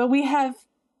 religion, but we have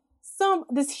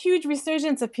this huge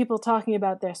resurgence of people talking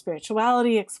about their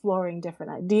spirituality, exploring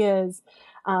different ideas,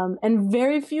 and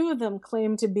very few of them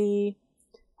claim to be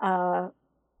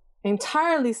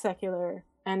entirely secular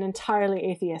and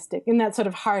entirely atheistic, in that sort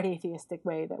of hard atheistic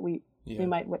way that we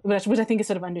might, which I think is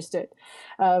sort of understood,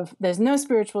 of there's no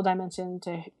spiritual dimension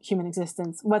to human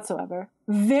existence whatsoever.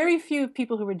 Very few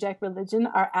people who reject religion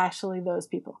are actually those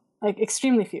people, like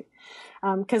extremely few,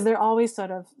 because they're always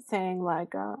sort of saying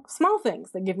like small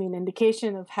things that give me an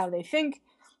indication of how they think.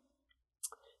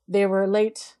 They were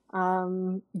late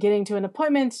getting to an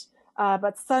appointment,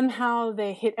 but somehow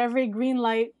they hit every green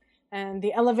light and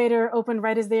the elevator opened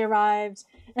right as they arrived,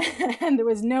 and there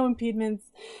was no impediments.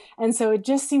 And so it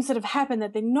just seems sort of happened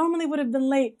that they normally would have been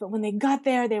late, but when they got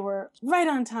there, they were right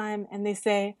on time, and they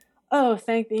say, "Oh,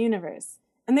 thank the universe."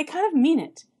 And they kind of mean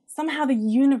it. Somehow the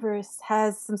universe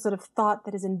has some sort of thought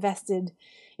that is invested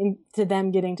into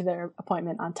them getting to their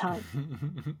appointment on time.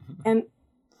 And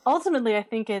ultimately, I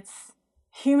think it's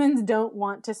humans don't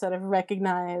want to sort of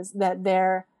recognize that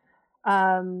they're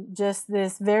just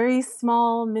this very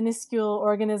small, minuscule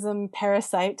organism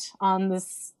parasite on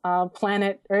this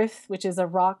planet Earth, which is a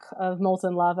rock of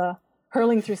molten lava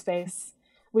hurling through space,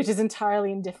 which is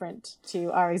entirely indifferent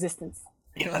to our existence.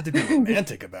 You don't have to be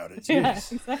romantic about it. Yeah,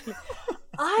 exactly.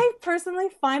 I personally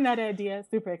find that idea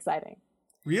super exciting.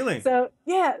 Really? So,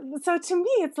 yeah. So to me,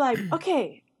 it's like,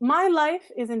 okay, my life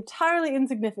is entirely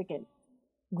insignificant.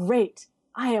 Great.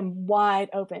 I am wide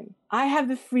open. I have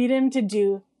the freedom to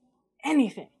do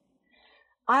anything.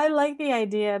 I like the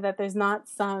idea that there's not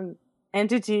some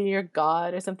entity or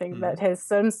God or something that has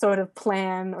some sort of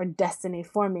plan or destiny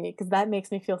for me, because that makes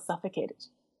me feel suffocated.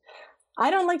 I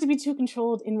don't like to be too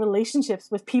controlled in relationships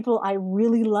with people I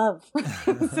really love.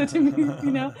 So to me,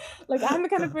 like I'm the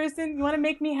kind of person, you want to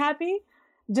make me happy?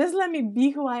 Just let me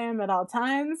be who I am at all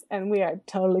times, and we are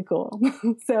totally cool.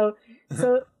 So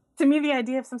to me, the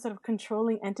idea of some sort of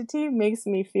controlling entity makes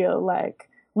me feel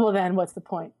like, well, then what's the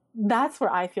point? That's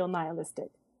where I feel nihilistic.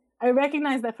 I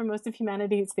recognize that for most of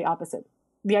humanity, it's the opposite.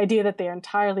 The idea that they're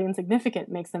entirely insignificant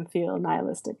makes them feel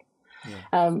nihilistic.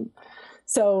 Yeah.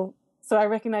 So I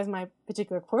recognize my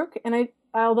particular quirk, and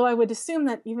although I would assume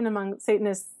that even among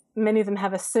Satanists, many of them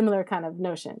have a similar kind of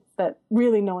notion that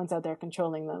really no one's out there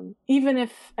controlling them. Even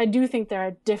if I do think there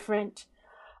are different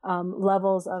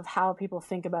levels of how people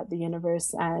think about the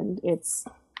universe and its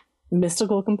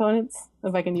mystical components,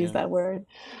 if I can use that word,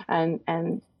 and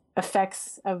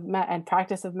effects of and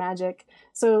practice of magic.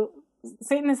 So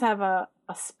Satanists have a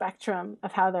spectrum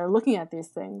of how they're looking at these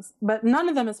things, but none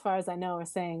of them, as far as I know, are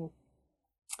saying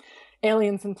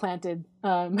aliens implanted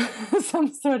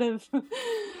some sort of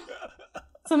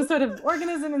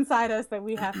organism inside us that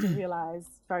we have to realize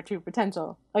for our true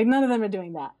potential. Like none of them are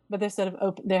doing that, but they're sort of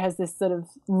open. There has this sort of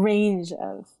range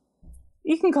of,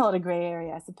 you can call it a gray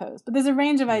area, I suppose, but there's a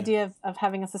range of idea of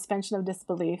having a suspension of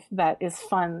disbelief that is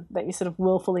fun, that you sort of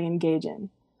willfully engage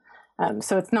in.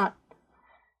 So it's not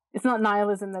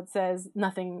nihilism that says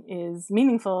nothing is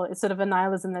meaningful. It's sort of a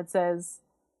nihilism that says,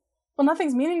 well,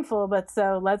 nothing's meaningful, but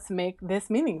so let's make this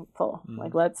meaningful.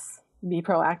 Like let's be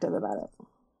proactive about it.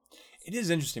 It is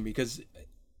interesting because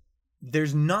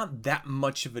there's not that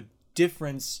much of a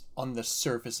difference on the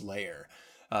surface layer.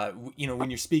 When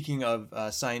you're speaking of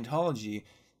Scientology,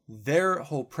 their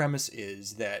whole premise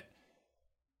is that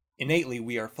innately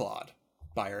we are flawed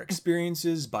by our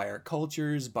experiences, by our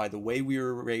cultures, by the way we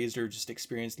were raised or just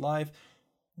experienced life.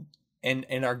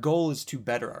 And our goal is to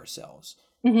better ourselves.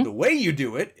 Mm-hmm. The way you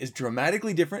do it is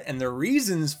dramatically different, and the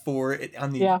reasons for it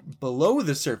on the below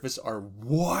the surface are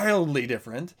wildly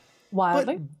different.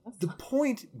 Wildly. But the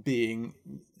point being,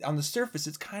 on the surface,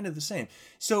 it's kind of the same.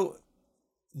 So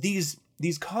these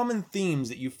common themes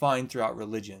that you find throughout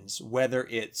religions, whether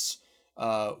it's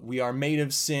we are made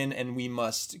of sin and we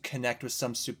must connect with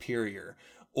some superior,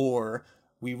 or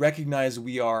we recognize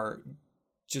we are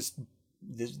just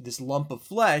this lump of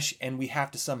flesh and we have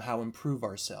to somehow improve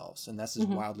ourselves, and that's just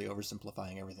wildly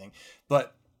oversimplifying everything.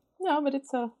 But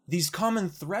it's these common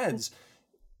threads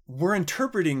we're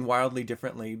interpreting wildly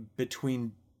differently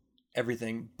between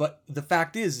everything. But the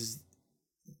fact is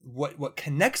what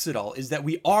connects it all is that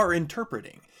we are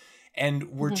interpreting,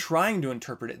 and we're trying to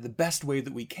interpret it the best way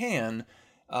that we can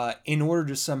in order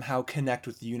to somehow connect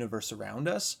with the universe around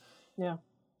us. Yeah.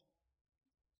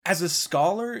 As a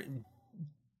scholar,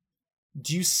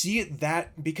 do you see it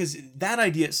because that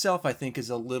idea itself, I think, is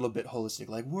a little bit holistic.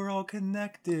 Like, we're all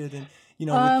connected, and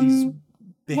with these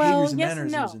behaviors and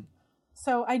mannerisms. No.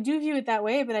 So I do view it that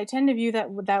way, but I tend to view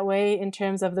that way in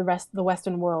terms of the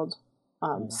Western world.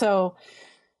 So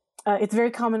it's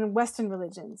very common in Western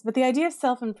religions, but the idea of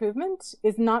self-improvement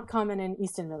is not common in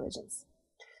Eastern religions.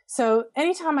 So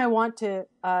anytime I want to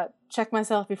check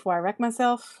myself before I wreck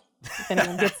myself, if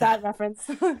anyone gets that reference,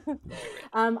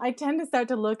 I tend to start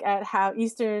to look at how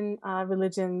Eastern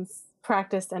religions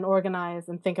practice and organize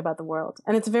and think about the world.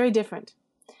 And it's very different.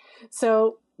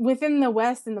 So within the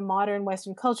West, in the modern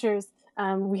Western cultures,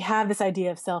 we have this idea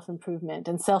of self-improvement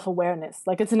and self-awareness.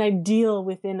 Like, it's an ideal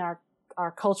within our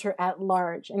culture at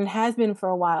large. And it has been for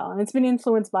a while. And it's been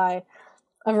influenced by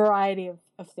a variety of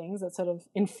things that sort of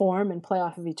inform and play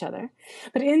off of each other.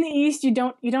 But in the East, you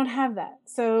don't have that.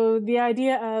 So the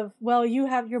idea of, well,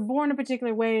 you're born a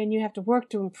particular way and you have to work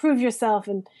to improve yourself,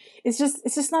 and it's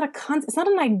just not it's not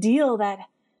an ideal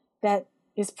that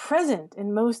is present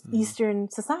in most Eastern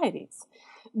societies.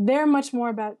 They're much more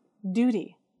about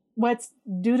duty, what's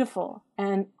dutiful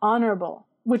and honorable,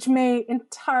 which may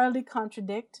entirely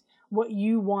contradict what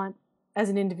you want as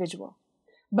an individual.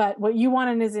 But what you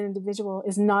want as an individual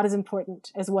is not as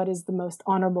important as what is the most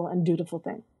honorable and dutiful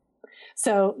thing.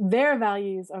 So their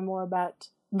values are more about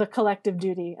the collective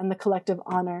duty and the collective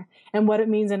honor and what it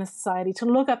means in a society to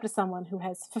look up to someone who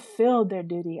has fulfilled their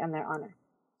duty and their honor.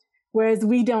 Whereas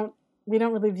we don't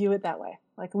really view it that way.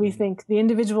 Like, we think the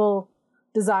individual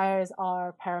desires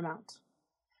are paramount.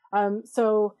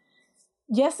 So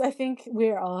yes, I think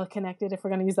we're all connected, if we're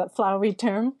going to use that flowery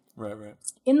term. Right.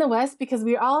 In the West, because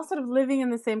we're all sort of living in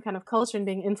the same kind of culture and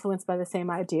being influenced by the same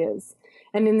ideas.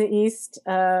 And in the East,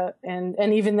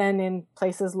 and even then in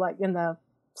places like in the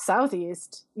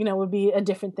Southeast, would be a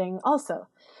different thing also.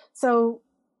 So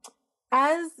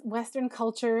as Western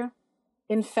culture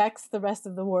infects the rest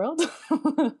of the world,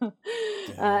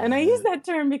 and I use that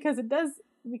term because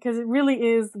it really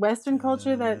is Western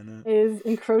culture that is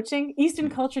encroaching. Eastern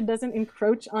culture doesn't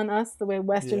encroach on us the way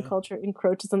Western culture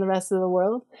encroaches on the rest of the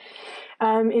world.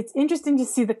 It's interesting to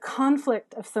see the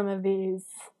conflict of some of these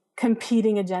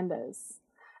competing agendas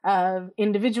of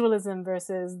individualism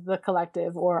versus the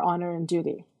collective, or honor and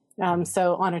duty.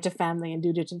 So honor to family and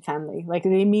duty to family, like,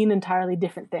 they mean entirely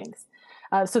different things.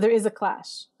 So there is a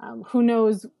clash. Who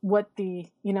knows what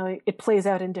it plays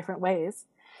out in different ways.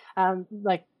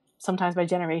 Like, sometimes by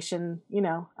generation,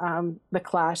 the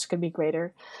clash could be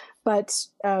greater, but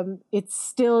it's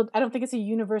still, I don't think it's a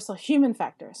universal human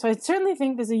factor. So I certainly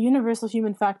think there's a universal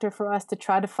human factor for us to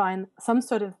try to find some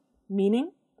sort of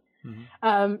meaning.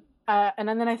 And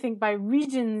then I think by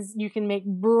regions, you can make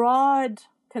broad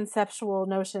conceptual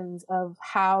notions of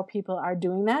how people are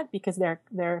doing that, because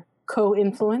they're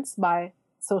co-influenced by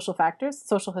social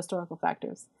historical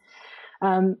factors.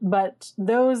 But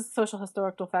those social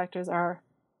historical factors are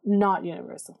not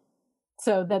universal.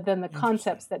 So that then the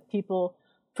concepts that people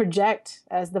project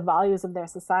as the values of their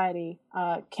society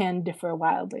can differ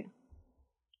wildly.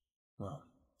 Well,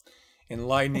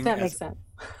 enlightening. If that makes sense.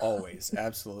 Always,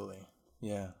 absolutely.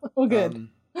 Yeah. Well, good.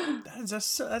 That's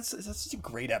such a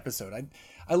great episode.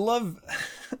 I love,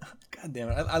 God damn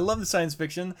it, I love the science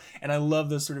fiction, and I love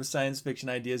those sort of science fiction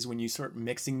ideas when you start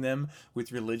mixing them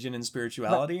with religion and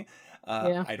spirituality.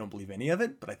 I don't believe any of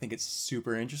it, but I think it's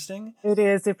super interesting. It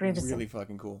is super interesting. Really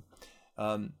fucking cool.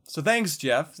 So thanks,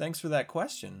 Jeff. Thanks for that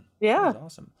question. Yeah. That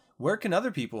was awesome. where can other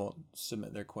people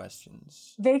submit their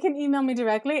questions? They can email me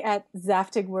directly at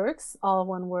zaftigworks, all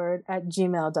one word,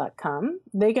 @gmail.com.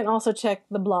 They can also check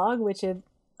the blog, which is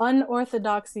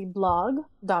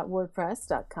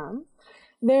unorthodoxyblog.wordpress.com.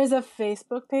 There's a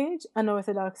Facebook page,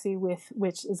 Unorthodoxy with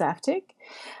Witch Zaftig.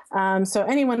 So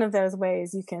any one of those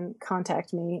ways you can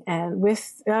contact me and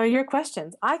with your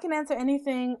questions. I can answer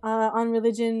anything on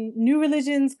religion, new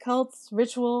religions, cults,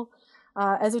 ritual,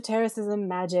 esotericism,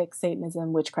 magic,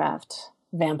 Satanism, witchcraft,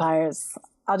 vampires.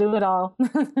 I'll do it all.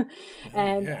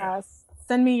 And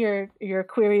send me your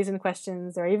queries and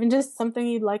questions, or even just something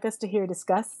you'd like us to hear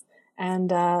discuss,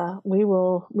 and we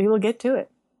will get to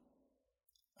it.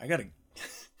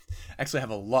 Actually, I have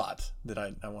a lot that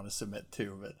I want to submit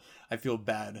too, but I feel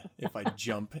bad if I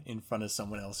jump in front of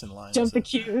someone else in line. Jump the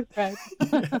queue, right?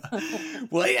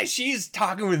 Well, yeah, she's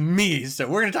talking with me, so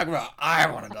we're going to talk about what I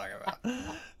want to talk about.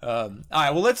 All right,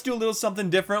 well, let's do a little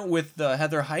something different with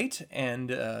Heather Height,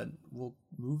 and we'll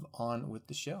move on with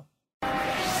the show.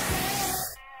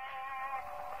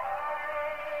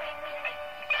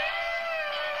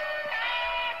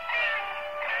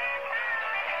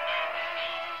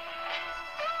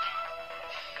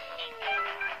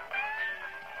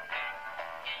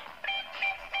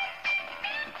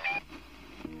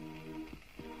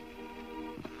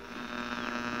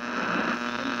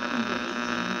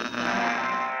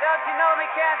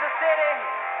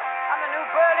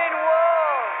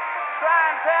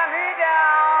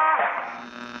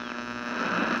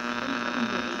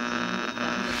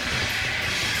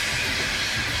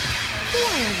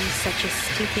 Such a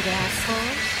stupid asshole.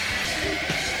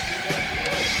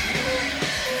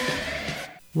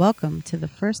 Welcome to the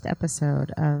first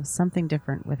episode of Something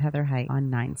Different with Heather Height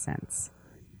on 9 Cents.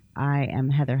 I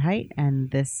am Heather Height, and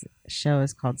this show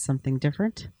is called Something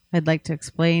Different. I'd like to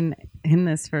explain in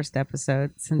this first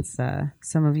episode, since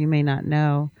some of you may not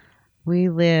know, we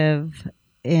live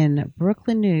in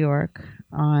Brooklyn, New York,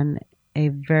 on a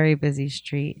very busy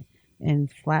street in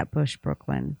Flatbush,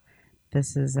 Brooklyn.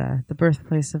 This is the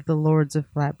birthplace of the Lords of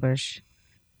Flatbush,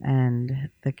 and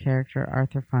the character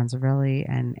Arthur Fonzarelli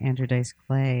and Andrew Dice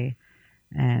Clay,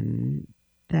 and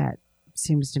that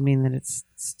seems to mean that it's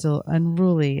still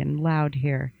unruly and loud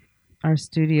here. Our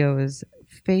studio is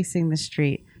facing the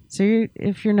street, so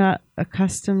if you're not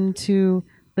accustomed to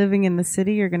living in the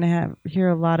city, you're going to hear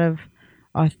a lot of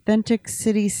authentic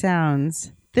city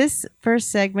sounds. This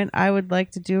first segment, I would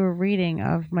like to do a reading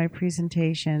of my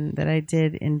presentation that I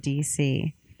did in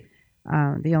DC.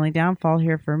 The only downfall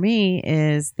here for me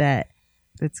is that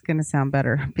it's going to sound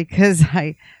better because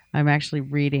I'm actually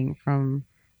reading from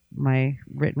my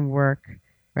written work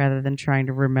rather than trying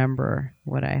to remember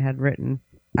what I had written.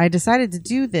 I decided to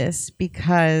do this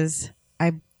because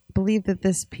I believe that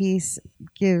this piece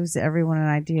gives everyone an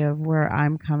idea of where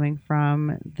I'm coming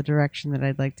from, the direction that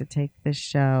I'd like to take this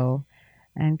show,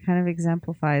 and kind of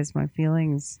exemplifies my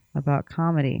feelings about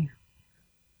comedy.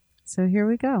 So here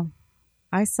we go.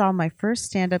 I saw my first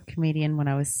stand-up comedian when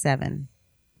I was 7.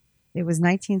 It was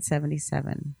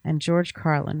 1977, and George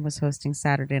Carlin was hosting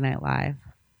Saturday Night Live.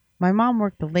 My mom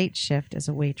worked the late shift as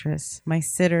a waitress. My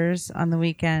sitters on the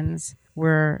weekends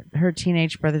were her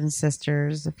teenage brothers and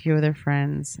sisters, a few of their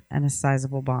friends, and a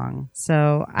sizable bong.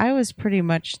 So I was pretty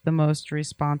much the most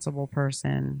responsible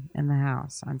person in the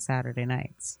house on Saturday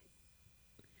nights.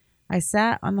 I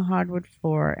sat on the hardwood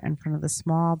floor in front of the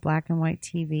small black and white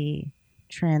TV,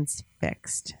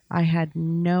 transfixed. I had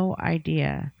no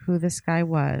idea who this guy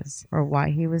was or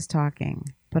why he was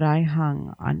talking, but I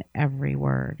hung on every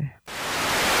word.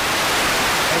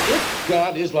 And if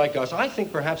God is like us, I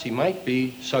think perhaps he might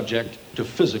be subject to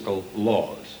physical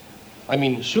laws. I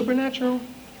mean, supernatural?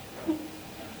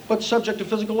 But subject to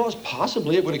physical laws?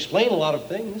 Possibly. It would explain a lot of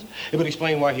things. It would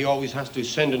explain why he always has to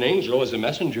send an angel as a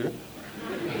messenger.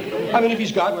 I mean, if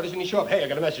he's God, why doesn't he show up? Hey, I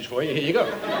got a message for you. Here you go.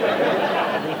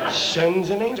 Sends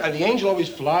an angel. The angel always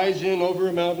flies in over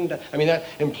a mountain. I mean, that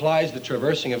implies the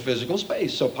traversing of physical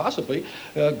space. So possibly,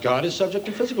 God is subject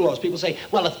to physical laws. People say,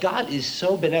 well, if God is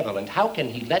so benevolent, how can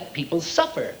he let people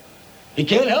suffer? He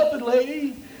can't help it,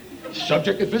 lady.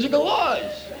 Subject to physical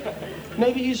laws.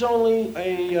 Maybe he's only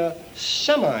a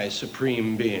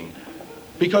semi-supreme being.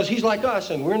 Because he's like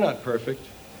us, and we're not perfect.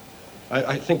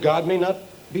 I think God may not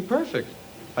be perfect.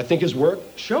 I think his work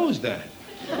shows that.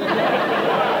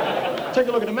 Take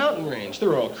a look at the mountain range.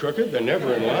 They're all crooked. They're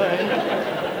never in line.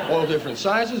 All different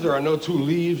sizes. There are no two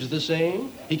leaves the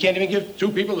same. He can't even give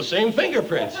two people the same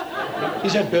fingerprints.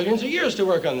 He's had billions of years to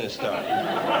work on this stuff.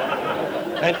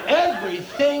 And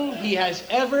everything he has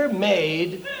ever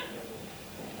made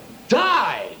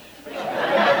died.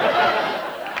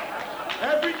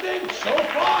 Everything so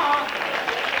far.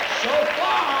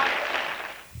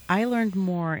 I learned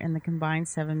more in the combined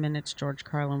 7 minutes George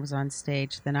Carlin was on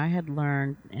stage than I had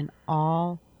learned in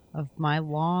all of my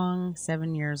long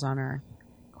 7 years on Earth.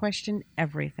 Questioned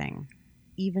everything,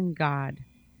 even God,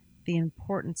 the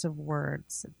importance of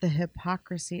words, the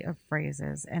hypocrisy of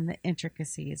phrases, and the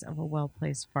intricacies of a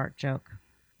well-placed fart joke.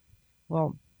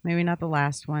 Well, maybe not the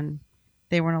last one.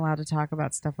 They weren't allowed to talk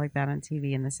about stuff like that on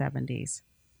TV in the 70s.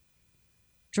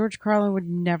 George Carlin would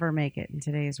never make it in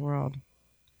today's world.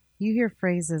 You hear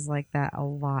phrases like that a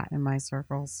lot in my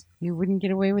circles. You wouldn't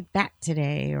get away with that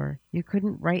today, or you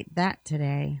couldn't write that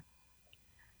today.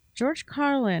 George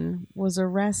Carlin was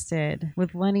arrested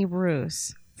with Lenny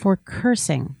Bruce for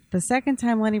cursing. The second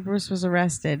time Lenny Bruce was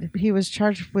arrested, he was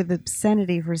charged with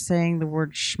obscenity for saying the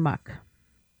word schmuck.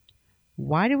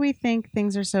 Why do we think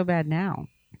things are so bad now?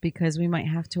 Because we might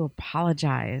have to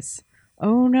apologize.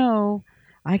 Oh no,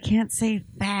 I can't say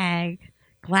fag.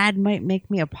 Glad might make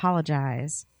me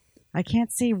apologize. I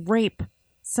can't say rape.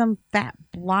 Some fat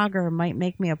blogger might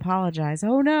make me apologize.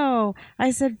 Oh no,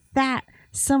 I said fat.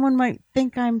 Someone might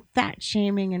think I'm fat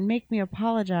shaming and make me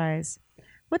apologize.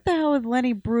 What the hell would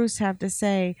Lenny Bruce have to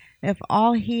say if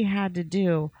all he had to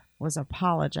do was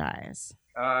apologize?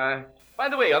 By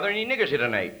the way, are there any niggers here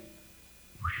tonight?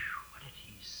 What did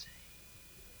he say?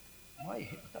 Why,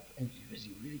 is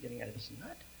he really getting out of his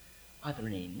nut? Are there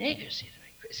any niggers here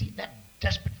tonight? Is he that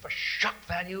desperate for shock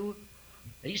value?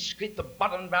 Did he scrape the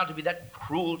bottom bound to be that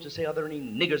cruel to say, are there any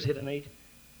niggers here tonight?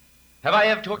 Have I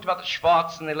ever talked about the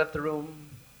Schwartz and they left the room?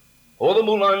 Or the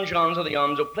Moulin Johns or the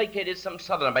Yoms, or placated some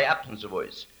southerner by absence of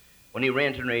voice when he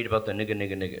ranted and raved about the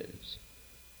niggers?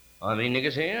 Are there any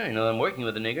niggers here? You know I'm working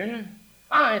with a nigger.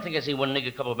 I think I see one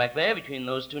nigger couple back there. Between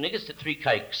those two niggers to 3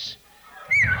 kikes.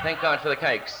 Thank God for the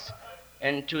kikes.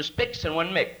 And 2 spicks and 1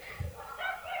 mick.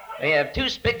 They have 2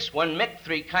 spicks, 1 mick,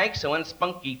 3 kikes, and 1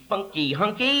 spunky, funky,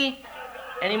 hunky.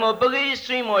 Any more boogies?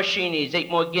 3 more sheenies,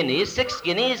 8 more guineas, 6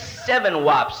 guineas, 7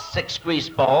 wops, 6 grease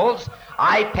balls.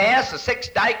 I pass 6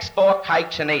 dykes, 4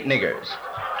 kikes, and 8 niggers.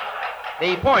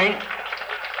 The point,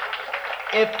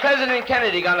 if President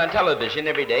Kennedy got on television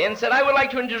every day and said, I would like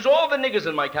to introduce all the niggers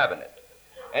in my cabinet,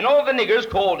 and all the niggers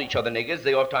called each other niggers,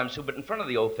 they oftentimes stood in front of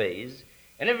the old phase,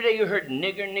 and every day you heard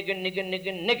nigger, nigger, nigger,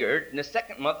 nigger, nigger. In the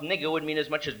second month, nigger would mean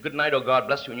as much as good night or God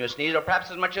bless you when you sneeze, or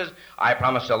perhaps as much as I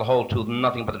promise to tell the whole truth,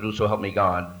 nothing but the truth, so help me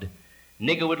God.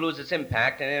 Nigger would lose its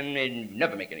impact, and it'd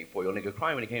never make any 4-year-old nigger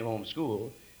cry when he came home from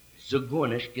school.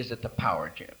 Zagornish gives it the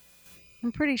power, Jim.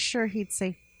 I'm pretty sure he'd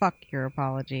say, fuck your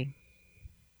apology.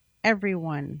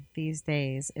 Everyone these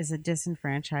days is a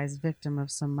disenfranchised victim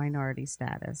of some minority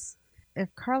status.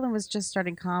 If Carlin was just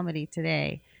starting comedy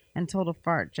today and told a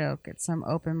fart joke at some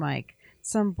open mic,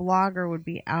 some blogger would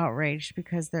be outraged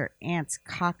because their aunt's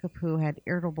cockapoo had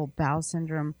irritable bowel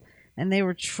syndrome and they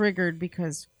were triggered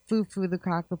because Foo-Foo the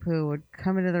cockapoo would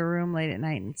come into the room late at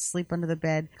night and sleep under the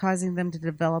bed, causing them to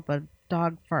develop a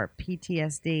dog fart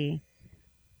PTSD.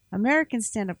 American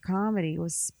stand-up comedy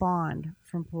was spawned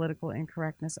from political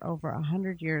incorrectness over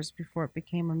 100 years before it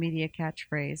became a media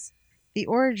catchphrase. The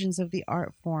origins of the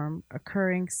art form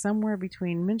occurring somewhere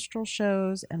between minstrel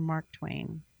shows and Mark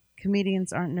Twain.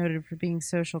 Comedians aren't noted for being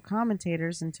social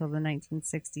commentators until the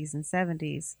 1960s and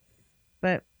 70s,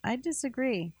 but I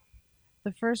disagree.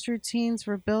 The first routines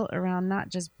were built around not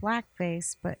just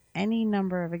blackface, but any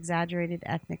number of exaggerated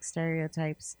ethnic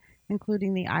stereotypes,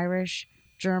 including the Irish,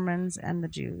 Germans, and the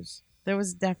Jews. There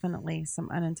was definitely some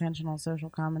unintentional social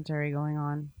commentary going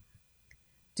on.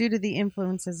 Due to the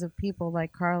influences of people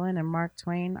like Carlin and Mark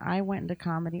Twain, I went into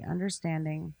comedy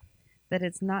understanding that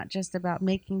it's not just about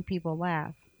making people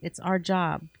laugh. It's our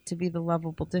job to be the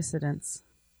lovable dissidents.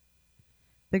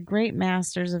 The great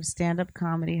masters of stand-up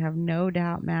comedy have no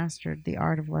doubt mastered the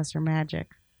art of lesser magic.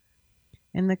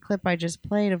 In the clip I just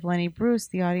played of Lenny Bruce,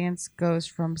 the audience goes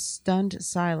from stunned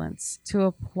silence to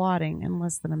applauding in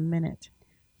less than a minute.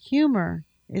 Humor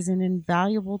is an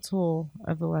invaluable tool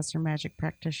of the lesser magic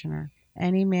practitioner.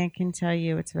 Any man can tell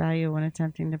you its value when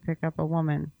attempting to pick up a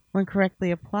woman. When correctly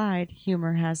applied,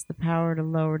 humor has the power to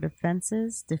lower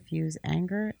defenses, diffuse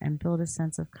anger, and build a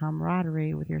sense of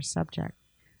camaraderie with your subject,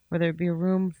 whether it be a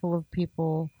room full of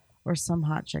people or some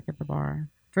hot chick at the bar.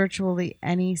 Virtually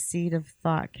any seed of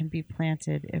thought can be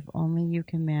planted if only you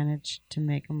can manage to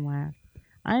make them laugh.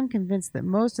 I am convinced that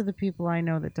most of the people I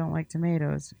know that don't like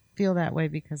tomatoes feel that way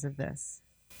because of this.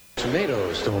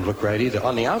 Tomatoes don't look right either.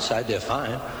 On the outside, they're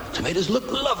fine. Tomatoes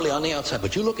look lovely on the outside,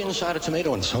 but you look inside a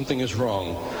tomato and something is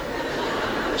wrong.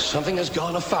 Something has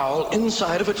gone afoul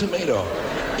inside of a tomato.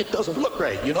 It doesn't look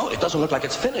right, you know? It doesn't look like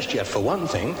it's finished yet, for one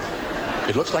thing.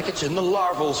 It looks like it's in the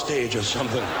larval stage or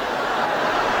something.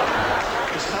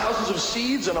 How thousands of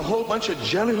seeds and a whole bunch of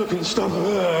jelly-looking stuff.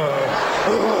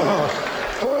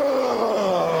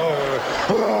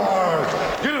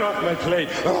 Get it off my plate.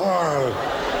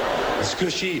 It's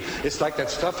cushy. It's like that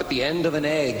stuff at the end of an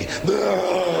egg.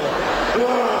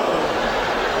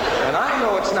 And I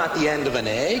know it's not the end of an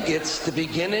egg. It's the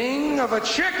beginning of a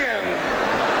chicken.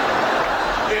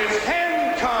 It's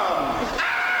hen come.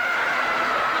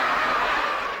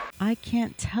 I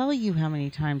can't tell you how many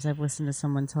times I've listened to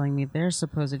someone telling me their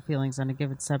supposed feelings on a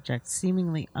given subject,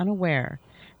 seemingly unaware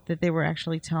that they were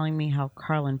actually telling me how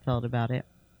Carlin felt about it.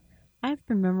 I've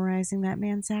been memorizing that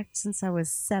man's act since I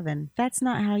was 7. That's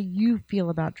not how you feel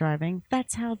about driving.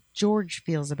 That's how George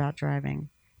feels about driving.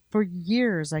 For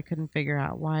years, I couldn't figure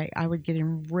out why I would get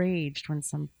enraged when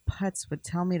some putz would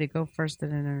tell me to go first at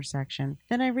an intersection.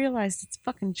 Then I realized it's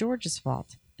fucking George's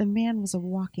fault. The man was a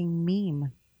walking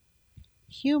meme.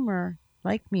 Humor,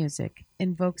 like music,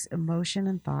 invokes emotion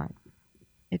and thought.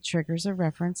 It triggers a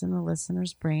reference in the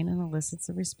listener's brain and elicits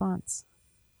a response.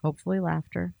 Hopefully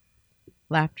laughter.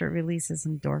 Laughter releases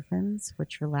endorphins,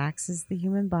 which relaxes the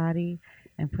human body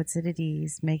and puts it at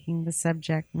ease, making the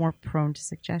subject more prone to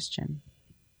suggestion.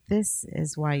 This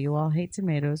is why you all hate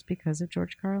tomatoes, because of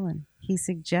George Carlin. He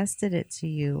suggested it to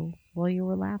you while you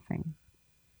were laughing.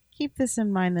 Keep this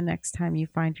in mind the next time you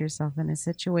find yourself in a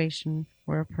situation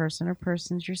where a person or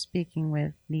persons you're speaking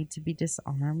with need to be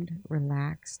disarmed,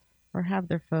 relaxed, or have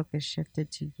their focus shifted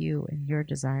to you and your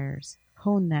desires.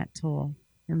 Hone that tool.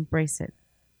 Embrace it.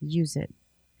 Use it.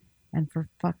 And for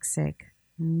fuck's sake,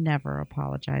 never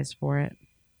apologize for it.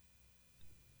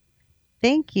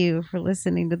 Thank you for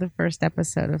listening to the first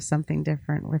episode of Something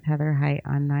Different with Heather Height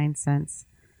on 9 Cents.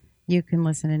 You can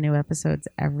listen to new episodes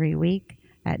every week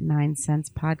at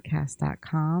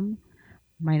 9centspodcast.com.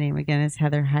 My name again is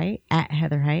Heather Height, at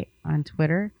Heather Height on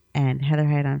Twitter and Heather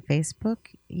Height on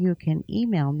Facebook. You can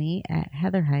email me at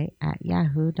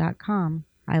heatherheight@yahoo.com.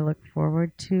 I look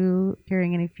forward to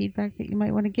hearing any feedback that you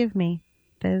might want to give me.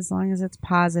 As long as it's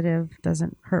positive,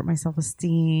 doesn't hurt my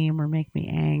self-esteem or make me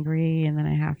angry, and then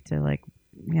I have to,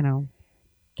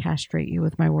 castrate you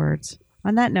with my words.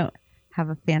 On that note, have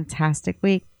a fantastic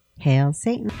week. Hail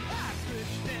Satan.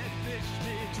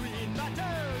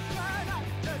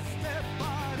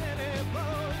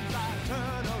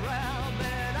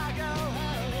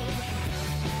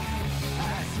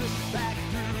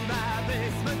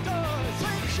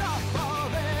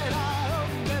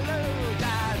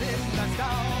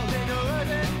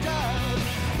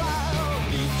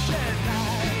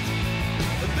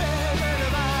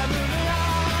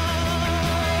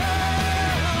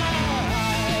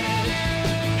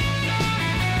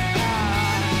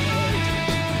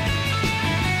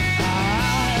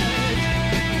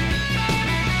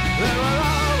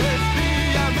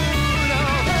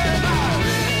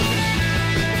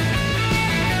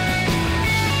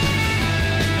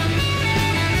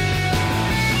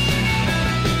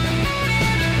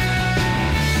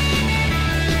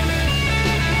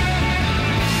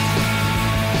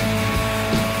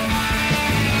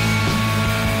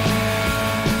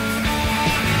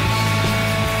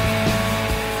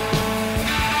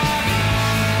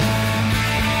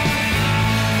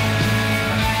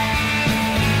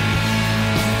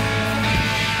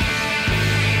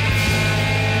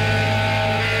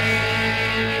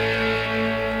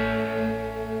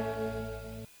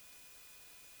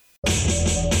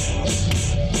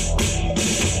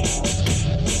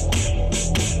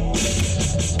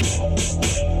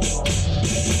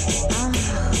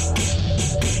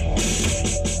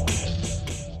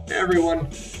 Everyone,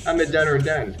 I'm at Den or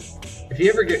Den. If you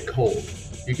ever get cold,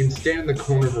 you can stand in the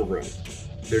corner of a room.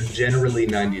 They're generally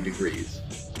 90 degrees.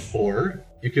 Or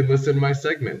you can listen to my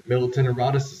segment, Militant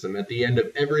Eroticism, at the end of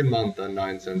every month on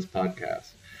 9 Cents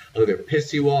Podcast. I'll either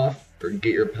piss you off or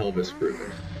get your pelvis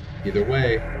grooving. Either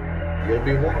way, you'll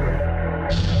be warmer.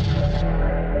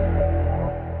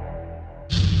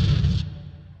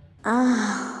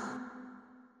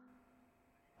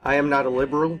 I am not a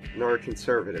liberal nor a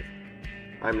conservative.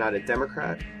 I am not a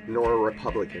Democrat nor a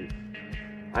Republican.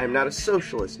 I am not a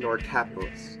socialist nor a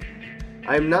capitalist.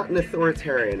 I am not an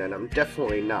authoritarian, and I'm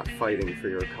definitely not fighting for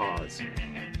your cause.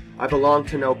 I belong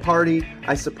to no party,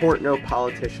 I support no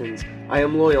politicians, I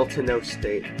am loyal to no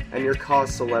state, and your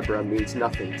cause célèbre means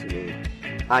nothing to me.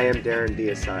 I am Darren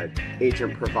Deicide,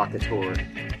 Agent Provocateur.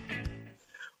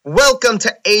 Welcome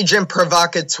to Agent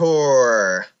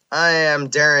Provocateur. I am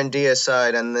Darren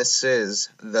Deicide, and this is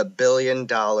the $1 billion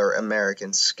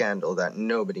American scandal that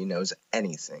nobody knows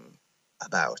anything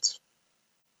about.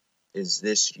 Is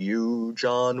this you,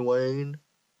 John Wayne?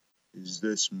 Is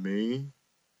this me?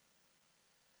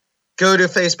 Go to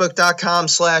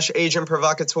facebook.com/Agent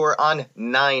Provocateur on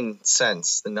 9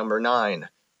 cents, the number 9,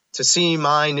 to see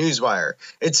my newswire.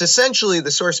 It's essentially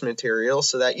the source material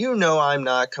so that you know I'm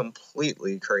not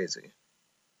completely crazy.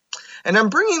 And I'm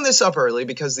bringing this up early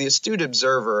because the astute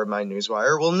observer of my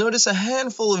newswire will notice a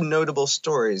handful of notable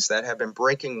stories that have been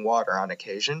breaking water on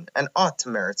occasion and ought to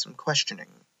merit some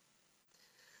questioning.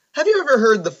 Have you ever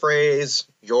heard the phrase,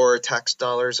 "your tax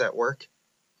dollars at work"?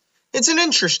 It's an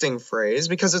interesting phrase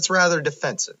because it's rather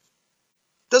defensive.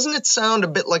 Doesn't it sound a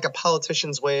bit like a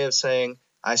politician's way of saying,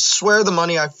 "I swear the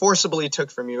money I forcibly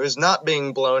took from you is not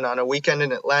being blown on a weekend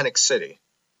in Atlantic City"?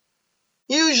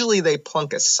 Usually they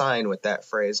plunk a sign with that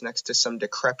phrase next to some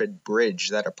decrepit bridge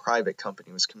that a private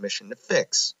company was commissioned to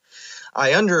fix.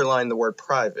 I underline the word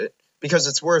private because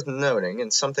it's worth noting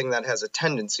and something that has a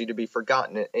tendency to be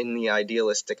forgotten in the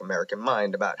idealistic American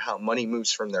mind about how money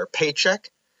moves from their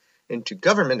paycheck into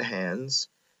government hands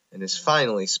and is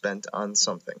finally spent on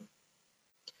something.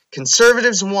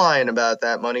 Conservatives whine about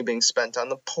that money being spent on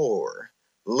the poor.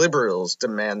 Liberals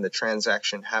demand the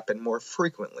transaction happen more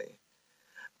frequently.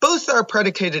 Both are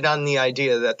predicated on the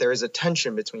idea that there is a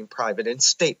tension between private and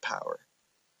state power.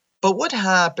 But what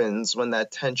happens when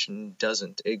that tension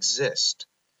doesn't exist?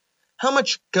 How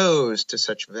much goes to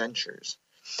such ventures?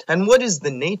 And what is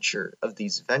the nature of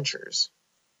these ventures?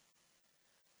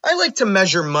 I like to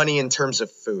measure money in terms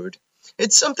of food.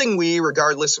 It's something we,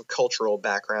 regardless of cultural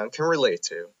background, can relate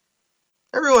to.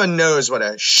 Everyone knows what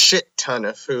a shit ton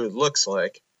of food looks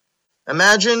like.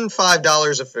 Imagine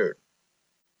 $5 of food.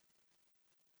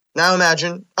 Now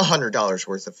imagine $100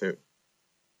 worth of food.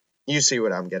 You see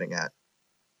what I'm getting at.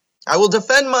 I will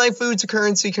defend my food to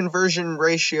currency conversion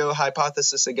ratio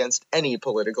hypothesis against any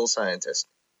political scientist.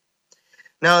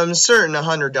 Now I'm certain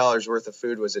 $100 worth of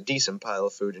food was a decent pile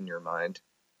of food in your mind.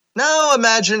 Now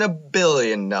imagine $1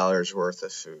 billion worth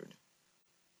of food.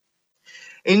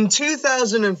 In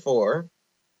 2004,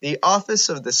 the Office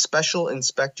of the Special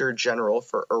Inspector General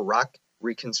for Iraq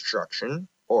Reconstruction,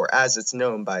 or as it's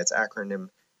known by its acronym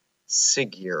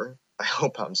SIGIR, I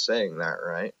hope I'm saying that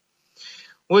right,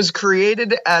 was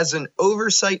created as an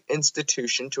oversight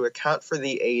institution to account for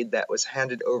the aid that was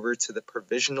handed over to the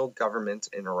provisional government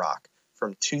in Iraq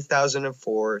from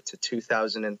 2004 to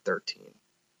 2013.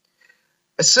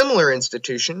 A similar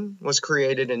institution was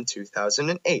created in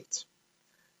 2008.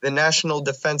 The National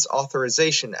Defense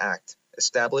Authorization Act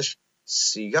established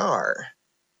SIGAR,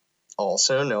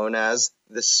 also known as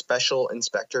the Special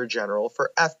Inspector General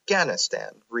for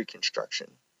Afghanistan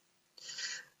Reconstruction.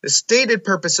 The stated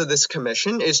purpose of this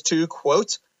commission is to,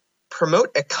 quote,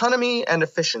 promote economy and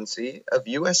efficiency of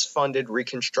U.S.-funded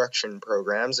reconstruction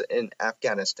programs in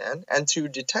Afghanistan and to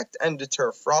detect and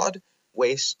deter fraud,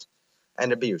 waste,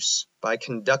 and abuse by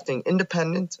conducting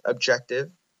independent,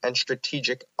 objective, and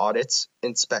strategic audits,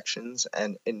 inspections,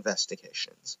 and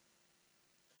investigations.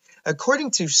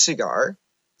 According to SIGAR,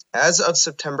 as of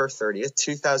September 30th,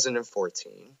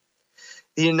 2014,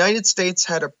 the United States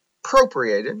had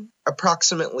appropriated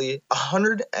approximately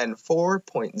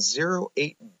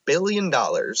 $104.08 billion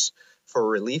for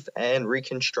relief and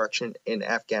reconstruction in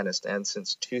Afghanistan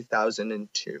since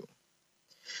 2002.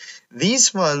 These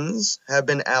funds have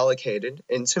been allocated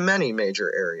into many major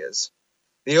areas.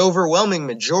 The overwhelming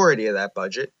majority of that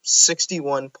budget,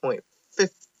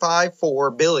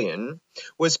 $61.54 billion,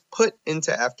 was put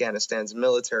into Afghanistan's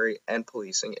military and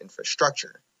policing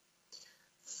infrastructure.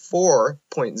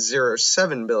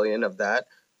 $4.07 billion of that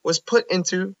was put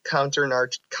into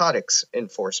counter-narcotics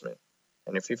enforcement.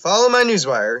 And if you follow my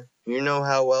newswire, you know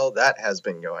how well that has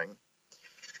been going.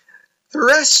 The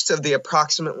rest of the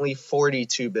approximately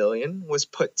 $42 billion was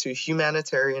put to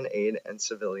humanitarian aid and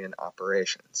civilian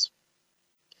operations.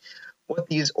 What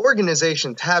these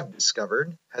organizations have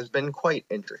discovered has been quite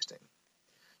interesting.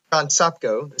 John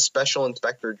Sopko, the Special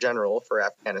Inspector General for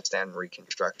Afghanistan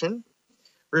Reconstruction,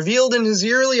 revealed in his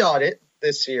yearly audit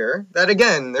this year that,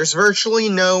 again, there's virtually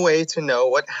no way to know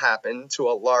what happened to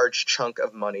a large chunk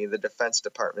of money the Defense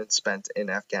Department spent in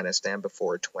Afghanistan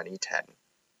before 2010.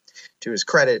 To his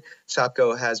credit,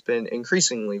 Sopko has been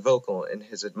increasingly vocal in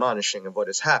his admonishing of what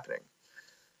is happening.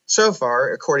 So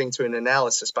far, according to an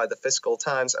analysis by the Fiscal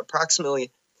Times,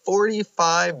 approximately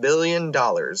 $45 billion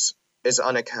is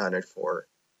unaccounted for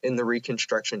in the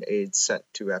reconstruction aid sent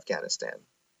to Afghanistan.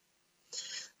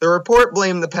 The report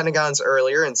blamed the Pentagon's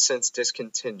earlier and since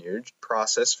discontinued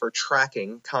process for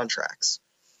tracking contracts.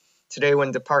 Today,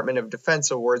 when Department of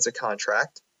Defense awards a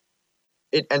contract,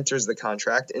 it enters the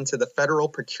contract into the Federal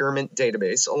Procurement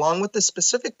Database along with the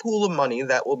specific pool of money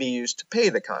that will be used to pay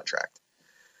the contract.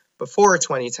 Before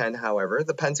 2010, however,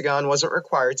 the Pentagon wasn't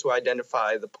required to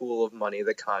identify the pool of money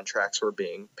the contracts were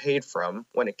being paid from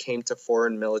when it came to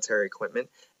foreign military equipment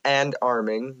and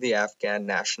arming the Afghan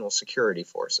National Security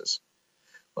Forces.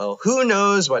 Well, who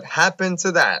knows what happened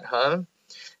to that, huh?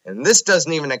 And this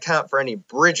doesn't even account for any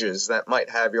bridges that might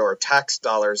have your tax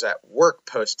dollars at work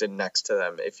posted next to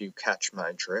them, if you catch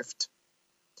my drift.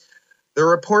 The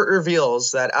report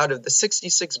reveals that out of the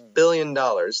 $66 billion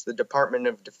the Department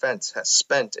of Defense has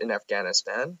spent in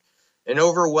Afghanistan, an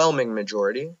overwhelming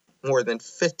majority, more than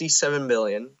 $57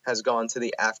 billion, has gone to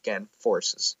the Afghan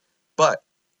forces. But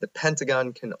the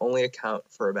Pentagon can only account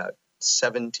for about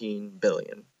 $17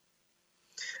 billion.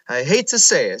 I hate to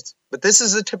say it, but this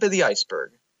is the tip of the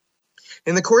iceberg.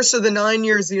 In the course of the 9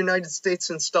 years the United States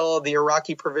installed the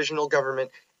Iraqi Provisional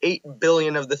Government, $8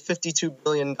 billion of the $52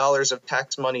 billion of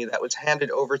tax money that was handed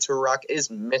over to Iraq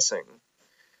is missing.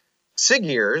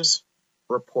 SIGIR's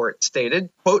report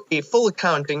stated, quote, a full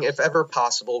accounting, if ever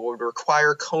possible, would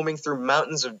require combing through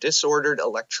mountains of disordered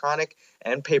electronic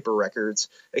and paper records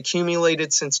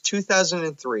accumulated since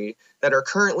 2003 that are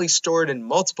currently stored in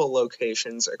multiple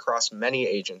locations across many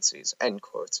agencies, end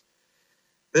quote.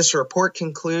 This report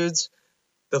concludes,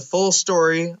 the full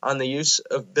story on the use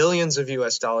of billions of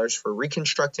US dollars for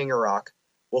reconstructing Iraq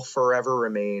will forever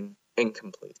remain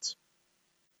incomplete.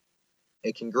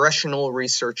 A Congressional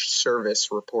Research Service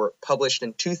report published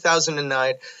in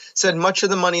 2009 said much of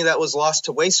the money that was lost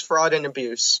to waste, fraud, and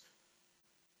abuse.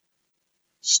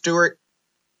 Stuart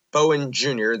Bowen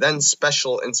Jr., then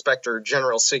Special Inspector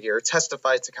General SIGIR,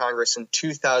 testified to Congress in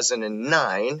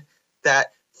 2009 that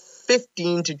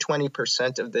 15 to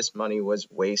 20% of this money was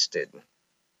wasted.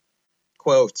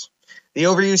 Quote, the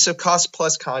overuse of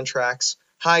cost-plus contracts,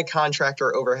 high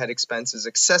contractor overhead expenses,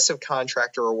 excessive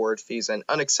contractor award fees, and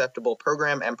unacceptable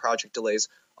program and project delays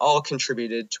all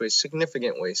contributed to a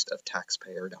significant waste of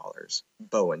taxpayer dollars,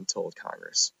 Bowen told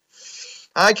Congress.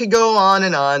 I could go on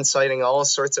and on, citing all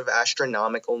sorts of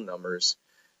astronomical numbers.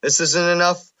 This isn't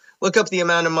enough. Look up the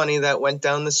amount of money that went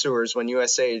down the sewers when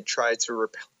USAID tried to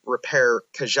repair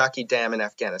Kajaki Dam in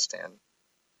Afghanistan.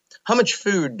 How much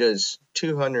food does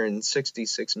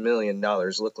 $266 million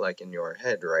look like in your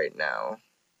head right now?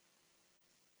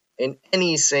 In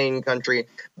any sane country,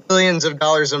 billions of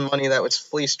dollars of money that was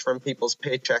fleeced from people's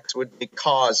paychecks would be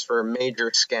cause for a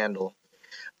major scandal.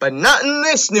 But not in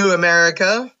this new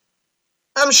America.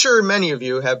 I'm sure many of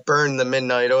you have burned the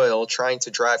midnight oil trying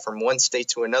to drive from one state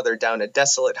to another down a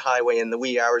desolate highway in the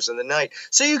wee hours of the night,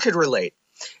 so you could relate.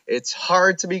 It's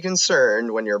hard to be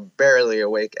concerned when you're barely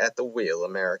awake at the wheel,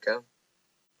 America.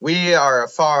 We are a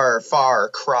far, far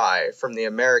cry from the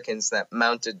Americans that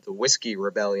mounted the Whiskey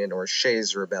Rebellion or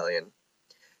Shays Rebellion.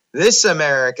 This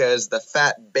America is the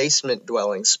fat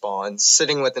basement-dwelling spawn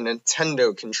sitting with a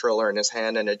Nintendo controller in his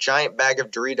hand and a giant bag of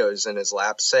Doritos in his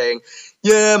lap saying,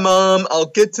 yeah, Mom, I'll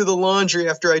get to the laundry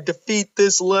after I defeat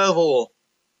this level.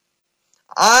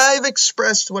 I've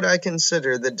expressed what I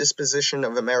consider the disposition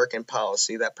of American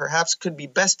policy that perhaps could be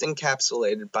best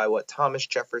encapsulated by what Thomas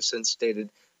Jefferson stated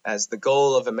as the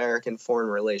goal of American foreign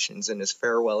relations in his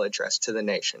farewell address to the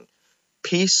nation: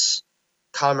 peace,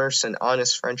 commerce, and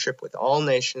honest friendship with all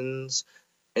nations,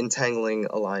 entangling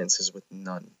alliances with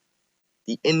none.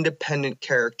 The independent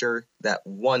character that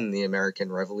won the American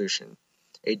Revolution,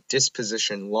 a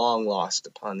disposition long lost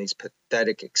upon these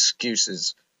pathetic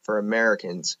excuses for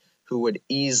Americans who would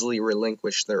easily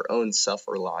relinquish their own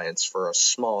self-reliance for a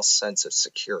small sense of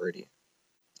security.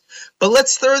 But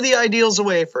let's throw the ideals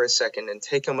away for a second and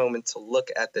take a moment to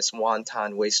look at this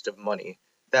wanton waste of money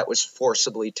that was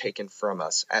forcibly taken from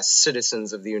us as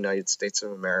citizens of the United States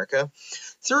of America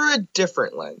through a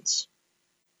different lens.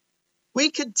 We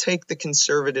could take the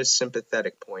conservative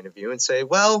sympathetic point of view and say,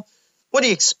 well, what do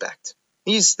you expect?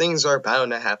 These things are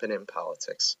bound to happen in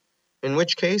politics, in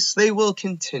which case they will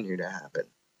continue to happen.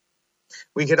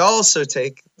 We could also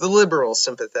take the liberal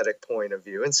sympathetic point of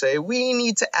view and say we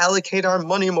need to allocate our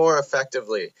money more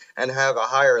effectively and have a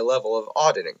higher level of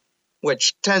auditing,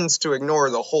 which tends to ignore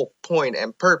the whole point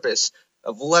and purpose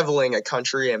of leveling a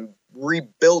country and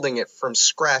rebuilding it from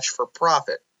scratch for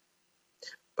profit.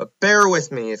 But bear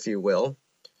with me, if you will,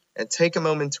 and take a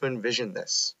moment to envision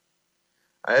this.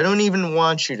 I don't even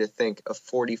want you to think of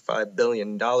 $45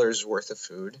 billion worth of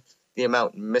food, the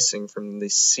amount missing from the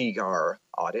SIGAR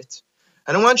audit.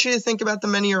 I don't want you to think about the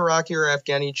many Iraqi or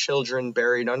Afghani children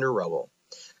buried under rubble.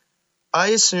 I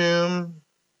assume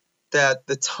that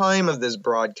the time of this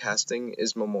broadcasting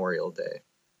is Memorial Day.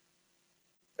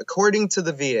 According to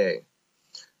the VA,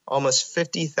 almost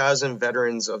 50,000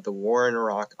 veterans of the war in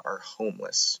Iraq are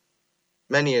homeless,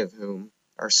 many of whom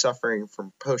are suffering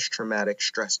from post-traumatic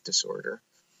stress disorder.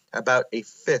 About a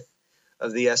fifth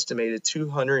of the estimated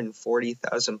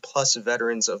 240,000 plus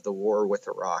veterans of the war with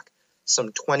Iraq, some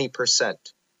 20%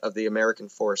 of the American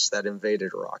force that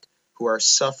invaded Iraq, who are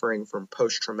suffering from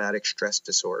post-traumatic stress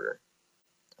disorder.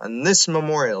 On this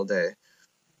Memorial Day,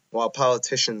 while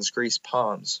politicians grease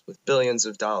palms with billions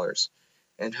of dollars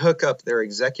and hook up their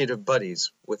executive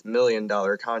buddies with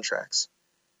million-dollar contracts,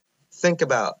 think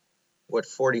about what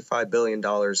 $45 billion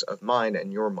of mine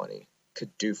and your money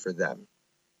could do for them.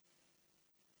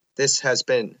 This has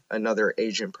been another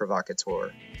Agent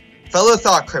Provocateur. Fellow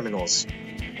thought criminals,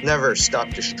 never stop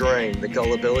destroying the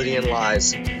gullibility and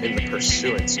lies in the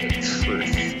pursuance of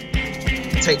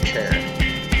truth. Take care.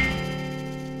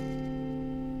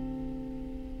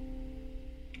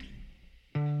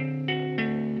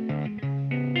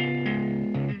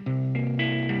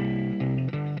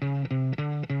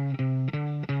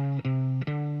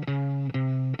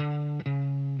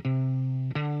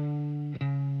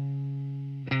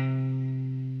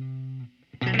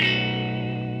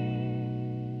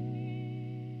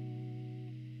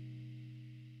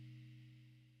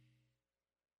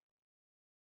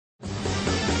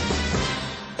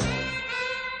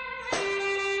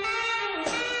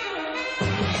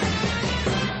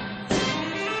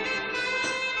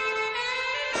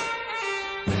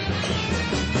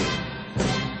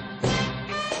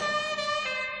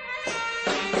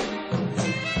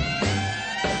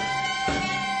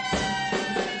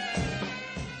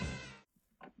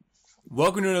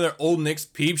 Welcome to another Old Nick's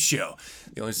Peep Show,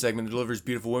 the only segment that delivers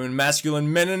beautiful women,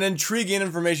 masculine men, and intriguing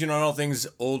information on all things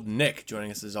Old Nick.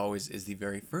 Joining us as always is the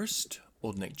very first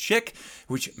Old Nick chick,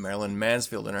 which Marilyn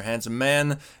Mansfield and her handsome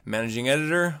man, managing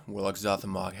editor, Warlock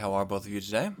Zothamog. How are both of you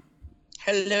today?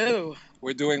 Hello.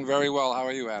 We're doing very well. How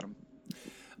are you, Adam?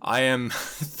 I am,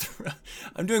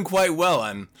 I'm doing quite well.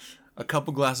 I'm a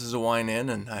couple glasses of wine in,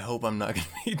 and I hope I'm not going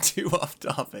to be too off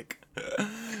topic.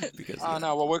 Because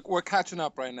no, well, we're catching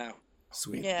up right now.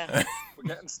 Sweet. Yeah. We're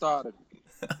getting started.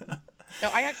 No,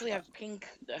 I actually have pink.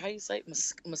 How do you say it?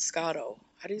 Moscato.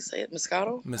 How do you say it?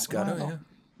 Moscato? Moscato,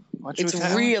 yeah. It's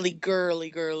really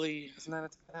girly. Isn't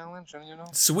that Italian? You know?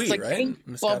 Sweet, it's like right? Pink,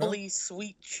 Moscato? bubbly,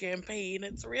 sweet champagne.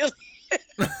 It's really.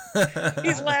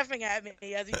 He's laughing at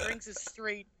me as he drinks his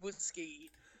straight whiskey.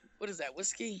 What is that?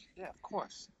 Whiskey? Yeah, of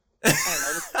course.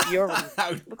 I don't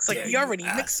know. Looks like he already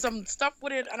mixed some stuff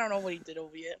with it. I don't know what he did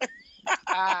over here.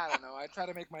 I don't know. I try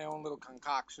to make my own little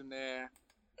concoction there.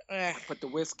 Put the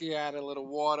whiskey, add a little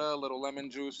water, a little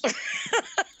lemon juice.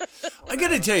 I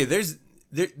gotta tell you, there's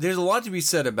a lot to be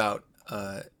said about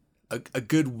a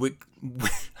good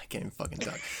I can't even fucking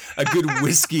talk. A good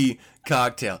whiskey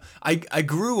cocktail. I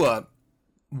grew up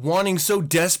wanting so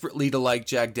desperately to like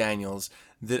Jack Daniels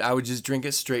that I would just drink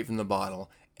it straight from the bottle.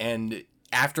 And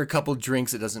after a couple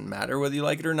drinks, it doesn't matter whether you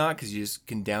like it or not because you just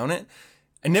can down it.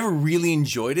 I never really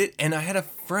enjoyed it. And I had a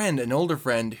friend, an older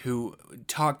friend, who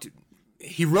talked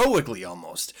heroically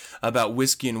almost about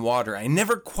whiskey and water. I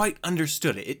never quite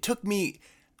understood it. It took me,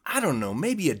 I don't know,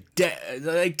 maybe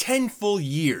like 10 full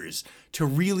years to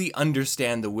really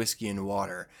understand the whiskey and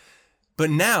water. But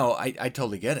now I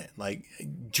totally get it. Like,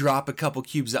 drop a couple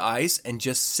cubes of ice and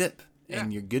just sip,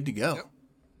 and you're good to go. Yep.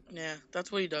 Yeah,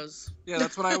 that's what he does. Yeah,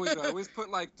 that's what I always do. I always put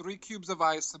like 3 cubes of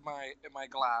ice in my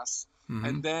glass. Mm-hmm.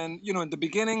 And then, in the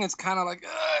beginning, it's kind of like,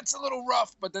 it's a little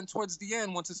rough. But then towards the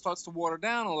end, once it starts to water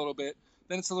down a little bit,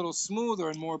 then it's a little smoother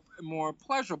and more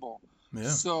pleasurable. Yeah.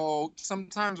 So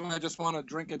sometimes when I just want to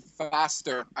drink it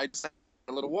faster, I just add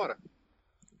a little water.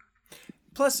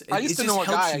 Plus, I used to know a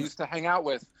guy I used to hang out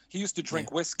with. He used to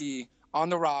drink whiskey on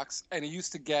the rocks, and he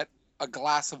used to get a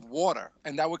glass of water.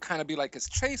 And that would kind of be like his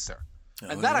chaser.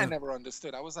 And that I never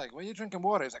understood. I was like, "Well, you're drinking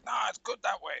water." He's like, "Nah, it's good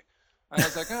that way." And I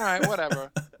was like, "All right,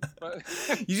 whatever." But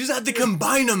you just have to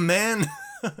combine them, man.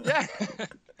 Yeah.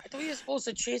 I thought you were supposed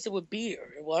to chase it with beer.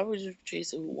 Why would you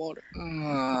chase it with water?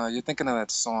 You're thinking of that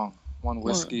song. One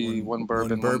whiskey, one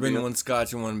bourbon, one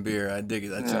scotch, and one beer. I dig it.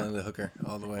 That's on the hooker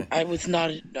all the way. I was not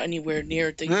anywhere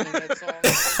near thinking of that song.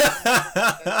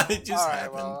 It just all right,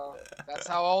 happened. Well, that's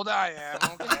how old I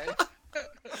am. Okay.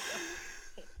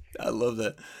 I love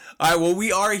that. All right, well,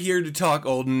 we are here to talk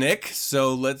Old Nick,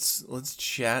 so let's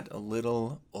chat a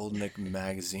little Old Nick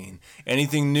magazine.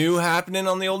 Anything new happening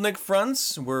on the Old Nick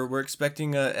fronts? We're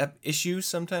expecting a issue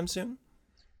sometime soon.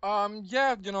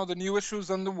 Yeah, the new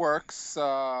issue's in the works.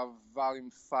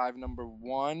 Volume 5, number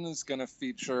 1 is gonna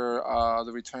feature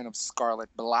the return of Scarlet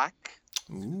Black.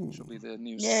 Ooh. She'll be the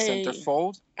new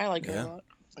centerfold. I like her a lot.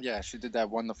 Yeah, she did that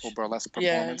wonderful burlesque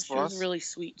performance for us. Yeah, she was really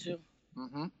sweet too.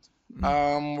 Mm-hmm.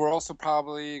 We're also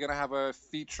probably going to have a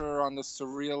feature on the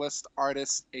surrealist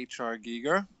artist H.R.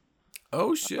 Giger.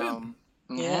 Oh, shit.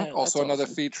 Yeah. Also, that's another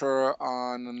awesome. feature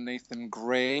on Nathan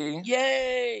Gray.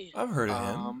 Yay! I've heard of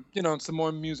him. You know, some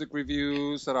more music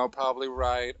reviews that I'll probably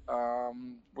write.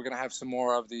 We're gonna have some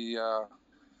more of the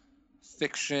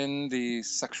fiction, the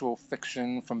sexual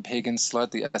fiction from Pagan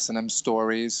Slut, the S&M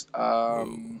stories.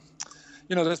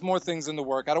 You know, there's more things in the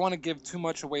work. I don't want to give too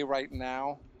much away right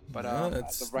now, but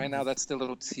right now that's the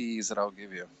little tease that I'll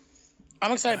give you.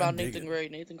 I'm excited about Nathan Gray.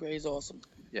 Nathan Gray is awesome.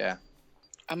 Yeah.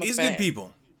 He's good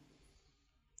people.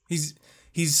 He's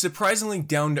surprisingly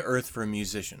down to earth for a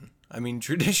musician. I mean,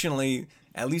 traditionally,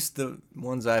 at least the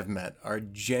ones I've met are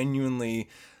genuinely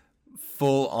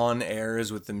full on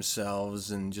airs with themselves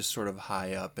and just sort of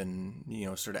high up and, you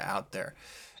know, sort of out there.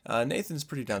 Nathan's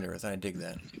pretty down to earth. I dig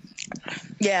that.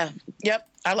 Yeah. Yep.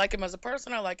 I like him as a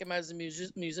person. I like him as a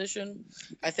musician.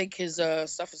 I think his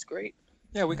stuff is great.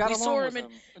 Yeah, we got saw along him with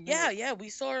him. Yeah. We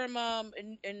saw him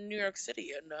in New York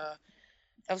City, and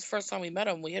that was the first time we met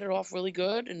him. We hit it off really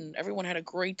good, and everyone had a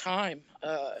great time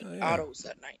in Otto's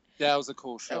that night. Yeah, it was a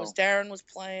cool show. That was Darren was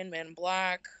playing, Man in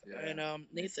Black, and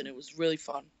Nathan. It was really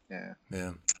fun.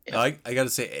 Yeah. I got to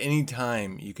say,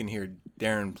 anytime you can hear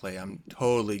Darren play, I'm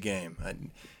totally game.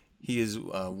 He is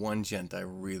one gent I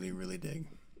really, really dig.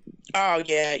 Oh,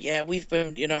 yeah. We've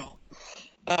been,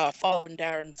 following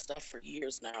Darren stuff for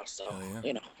years now, so,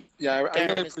 you know. Yeah, I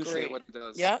Darren really is appreciate great. what he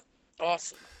does. Yeah,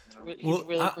 awesome. He's really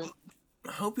great.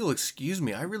 I hope you'll excuse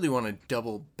me. I really want to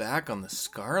double back on the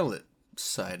Scarlet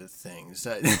side of things,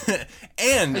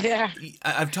 and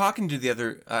I've spoken to the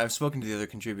other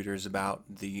contributors about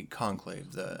the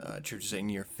conclave, the Church of Satan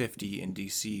Year 50 in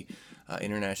DC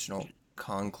International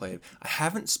Conclave. I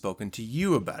haven't spoken to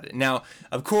you about it. Now,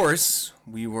 of course,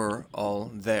 we were all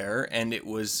there, and it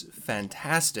was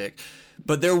fantastic.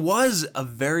 But there was a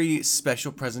very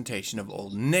special presentation of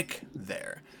Old Nick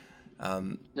there.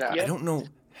 I don't know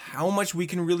how much we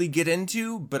can really get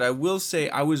into, but I will say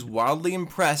I was wildly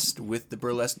impressed with the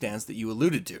burlesque dance that you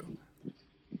alluded to.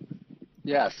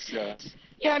 Yes.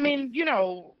 Yeah, I mean,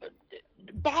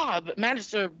 Bob,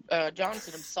 Manager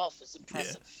Johnson himself is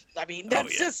impressive. Yeah. I mean,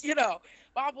 that's just,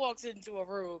 Bob walks into a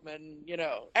room and,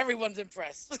 everyone's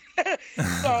impressed.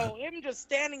 So him just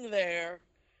standing there,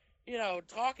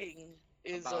 talking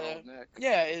is,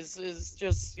 is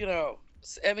just,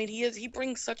 I mean, he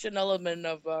brings such an element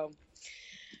of,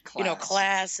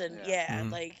 class and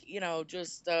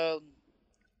just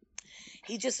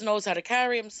he just knows how to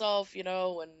carry himself,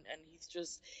 and he's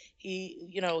just he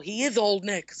is Old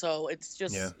Nick, so it's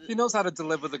just he knows how to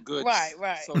deliver the goods,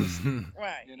 right, so to speak.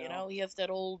 right. He has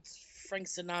that old Frank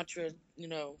Sinatra,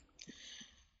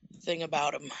 thing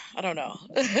about him. I don't know.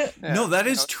 No, that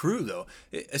is true though.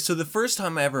 So the first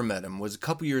time I ever met him was a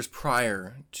couple years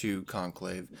prior to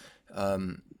Conclave,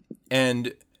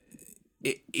 and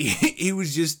he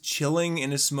was just chilling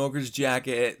in a smoker's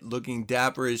jacket, looking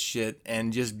dapper as shit,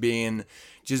 and just being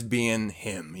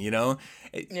him,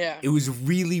 It was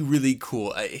really, really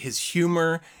cool. His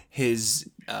humor, his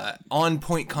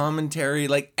on-point commentary,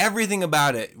 like everything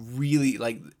about it, really,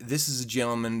 like this is a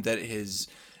gentleman that he's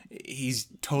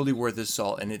totally worth his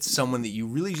salt, and it's someone that you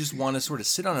really just want to sort of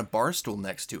sit on a bar stool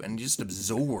next to and just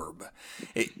absorb.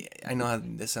 I know how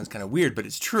this sounds kind of weird, but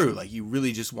it's true. Like you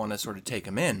really just want to sort of take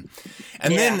him in.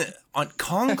 And then on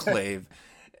Conclave,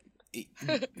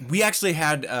 we actually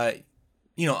had, I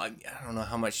don't know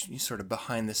how much sort of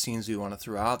behind the scenes we want to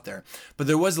throw out there, but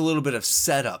there was a little bit of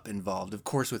setup involved, of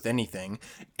course, with anything,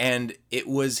 and it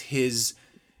was his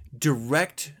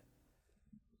direct,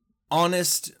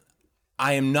 honest,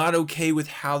 I am not okay with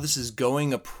how this is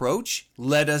going approach.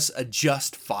 Let us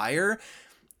adjust fire.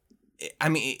 I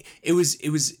mean, it was,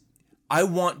 I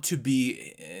want to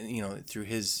be, through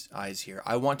his eyes here,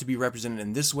 I want to be represented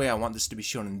in this way. I want this to be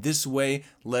shown in this way.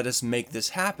 Let us make this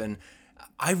happen.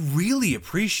 I really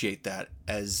appreciate that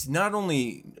as not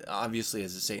only obviously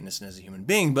as a Satanist and as a human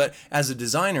being, but as a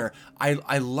designer,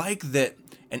 I like that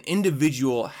an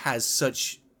individual has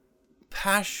such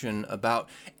passion about,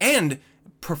 and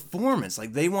performance,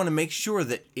 like they want to make sure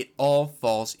that it all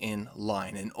falls in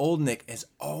line, and Old Nick has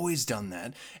always done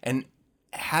that. And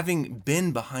having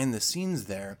been behind the scenes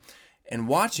there and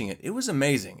watching it, it was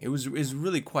amazing. It was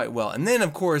really quite well. And then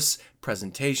of course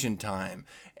presentation time,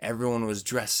 everyone was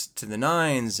dressed to the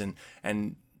nines, and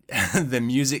the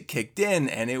music kicked in,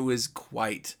 and it was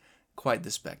quite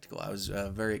the spectacle. I was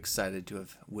very excited to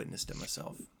have witnessed it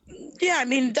myself. Yeah, I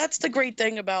mean, that's the great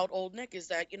thing about Old Nick is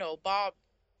that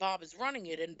Bob is running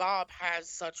it, and Bob has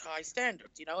such high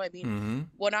standards, I mean,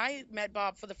 when I met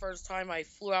Bob for the first time, I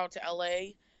flew out to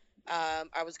LA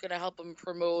I was gonna help him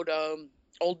promote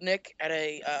Old Nick at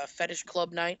a fetish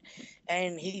club night,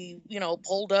 and he,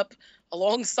 pulled up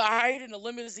alongside in a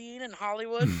limousine in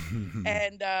Hollywood,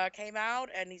 and came out,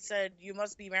 and he said, "You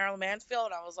must be Marilyn Mansfield."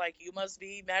 And I was like, "You must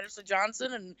be Magister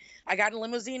Johnson." And I got in a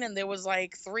limousine, and there was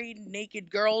like 3 naked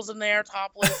girls in there,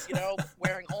 topless,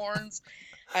 wearing horns.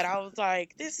 And I was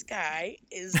like, "This guy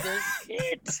is the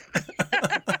shit."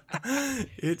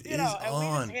 It is and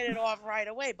on. we just hit it off right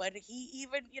away. But he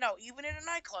even in a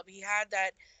nightclub, he had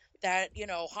that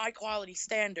high quality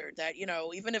standard that,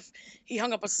 even if he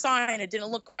hung up a sign, it didn't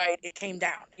look right, it came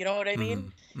down. You know what I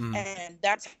mean? Mm-hmm. And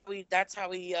that's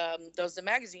how he does the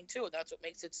magazine too. That's what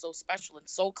makes it so special and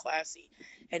so classy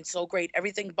and so great.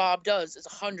 Everything Bob does is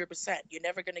 100%. You're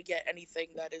never going to get anything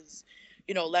that is,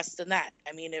 less than that.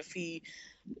 I mean, if he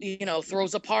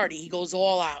throws a party, he goes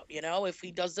all out. If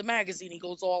he does the magazine, he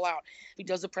goes all out. If he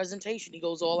does a presentation, he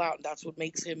goes all out. And that's what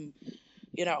makes him,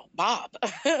 Bob.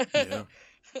 Yeah.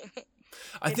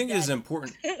 I think it is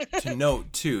important to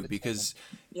note too, because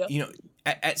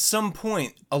at some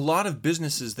point, a lot of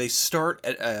businesses, they start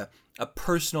at a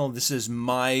personal, this is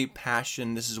my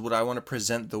passion, this is what I want to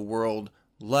present the world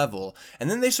level, and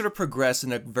then they sort of progress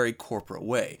in a very corporate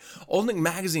way. Old Nick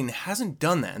Magazine hasn't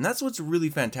done that, and that's what's really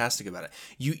fantastic about it.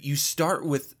 You start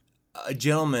with a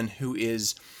gentleman who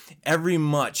is every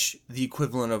much the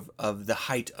equivalent of the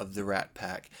height of the Rat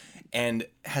Pack, and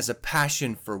has a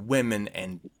passion for women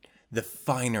and the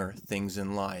finer things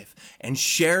in life, and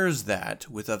shares that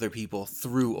with other people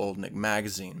through Old Nick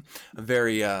Magazine. A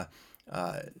very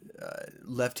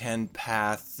left-hand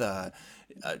path,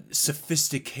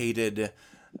 sophisticated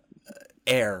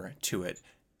air to it.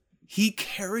 He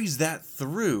carries that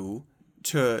through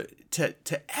to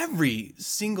every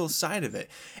single side of it.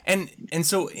 And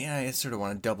so I sort of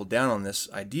want to double down on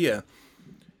this idea.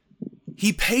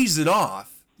 He pays it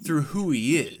off through who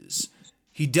he is.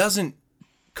 He doesn't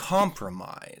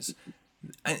compromise.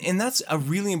 And that's a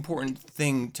really important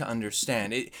thing to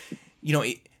understand.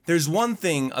 There's one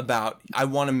thing about I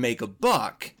want to make a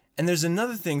buck, and there's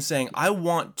another thing saying I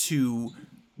want to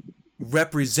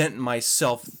represent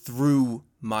myself through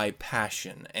my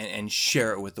passion and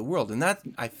share it with the world. And that,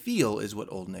 I feel, is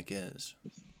what Old Nick is.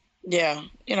 Yeah,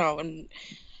 and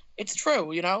it's true,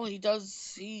 he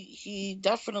does, he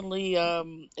definitely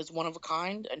is one of a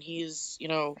kind, and he is,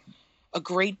 a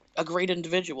great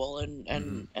individual, and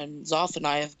Zoth and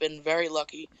I have been very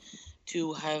lucky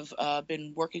to have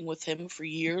been working with him for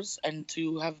years, and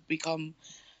to have become,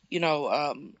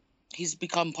 he's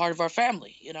become part of our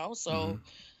family, so,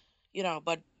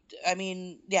 but I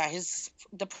mean, yeah,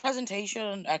 the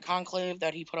presentation at Conclave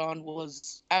that he put on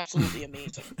was absolutely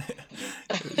amazing.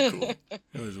 It was cool.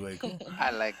 It was way cool.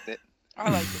 I liked it.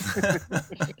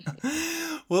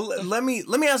 Well, let me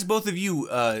ask both of you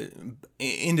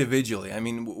individually. I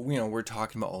mean, we're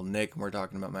talking about Old Nick and we're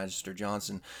talking about Magister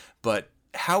Johnson, but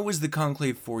how was the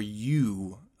Conclave for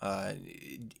you?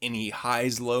 Any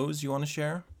highs, lows you want to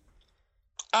share?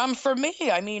 For me,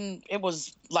 I mean, it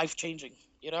was life-changing,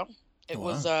 It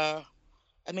was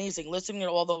amazing. Listening to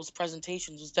all those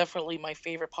presentations was definitely my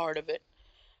favorite part of it.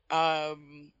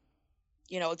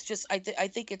 It's just I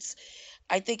think it's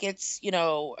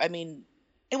I mean,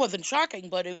 it wasn't shocking,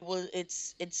 but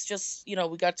it's just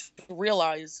we got to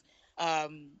realize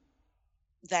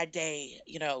that day,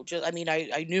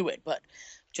 I knew it, but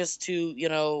just to,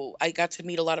 I got to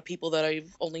meet a lot of people that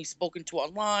I've only spoken to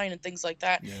online and things like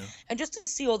that. Yeah. And just to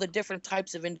see all the different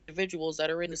types of individuals that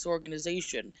are in this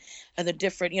organization, and the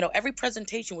different, every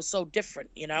presentation was so different,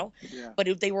 Yeah.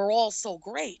 but they were all so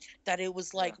great that it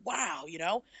was like, wow,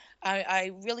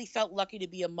 I really felt lucky to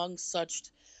be amongst such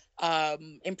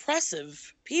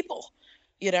impressive people,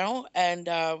 and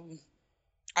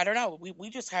I don't know, we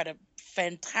just had a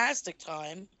fantastic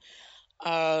time.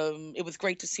 It was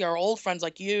great to see our old friends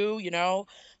like you,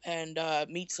 and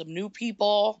meet some new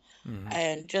people. Mm-hmm.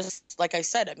 And just like I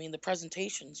said, I mean, the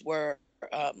presentations were,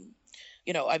 and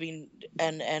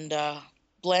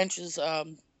Blanche's.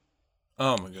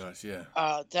 Oh my gosh, yeah.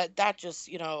 That just,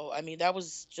 that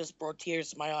was just brought tears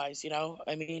to my eyes.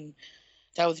 I mean,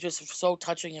 that was just so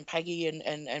touching. And Peggy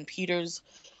and Peter's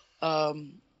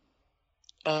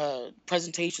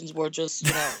presentations were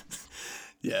just,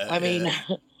 Yeah. I mean.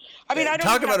 Yeah. I mean, I don't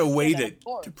talk about a way that,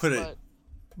 course, to put it.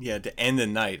 Yeah, to end the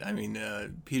night. I mean,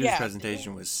 Peter's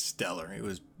presentation was stellar. It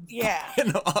was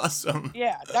awesome.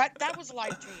 Yeah, that was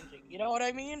life changing. You know what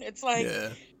I mean? It's like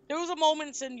there was a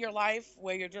moments in your life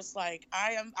where you're just like,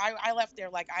 I left there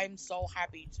like I'm so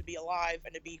happy to be alive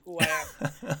and to be who I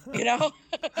am.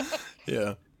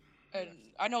 Yeah. And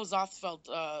I know Zoth felt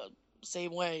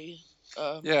same way.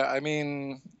 Yeah, I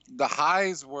mean, the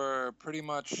highs were pretty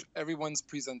much everyone's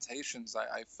presentations.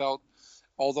 I felt,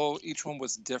 although each one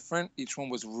was different, each one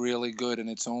was really good in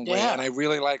its own way, and I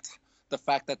really liked the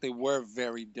fact that they were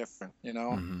very different. You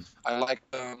know, I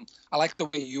like the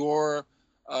way your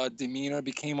demeanor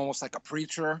became almost like a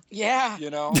preacher. Yeah. You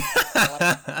know.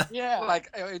 Like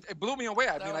it blew me away.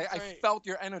 I mean, I felt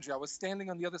your energy. I was standing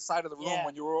on the other side of the room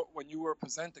when you were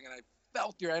presenting, and I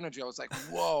felt your energy. I was like,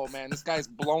 whoa, man, this guy's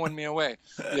blowing me away.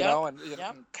 You know, and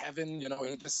Kevin, you know,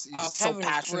 he's so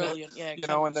passionate. Yeah, you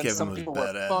know, and then Kevin some people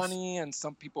were funny, and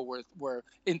some people were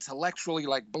intellectually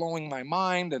like blowing my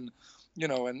mind, and you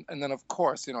know, and then of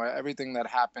course, you know, everything that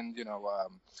happened, you know,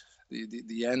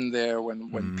 the end there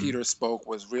when Peter spoke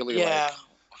was really like.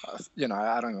 You know,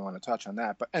 I don't even want to touch on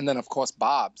that, but and then of course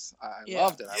Bob's, I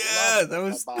loved it. That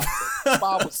was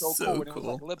Bob was so cool. When he was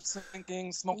like lip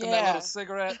syncing, smoking that little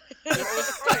cigarette. It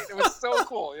was great. It was so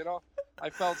cool. You know, I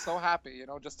felt so happy. You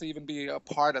know, just to even be a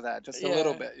part of that, just a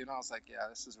little bit. You know, I was like, yeah,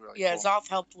 this is really cool. Zoth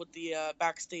helped with the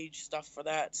backstage stuff for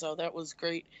that, so that was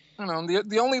great. You know,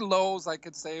 the only lows I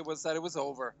could say was that it was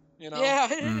over. You know,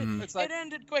 it's like, it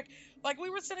ended quick. Like we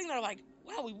were sitting there, like,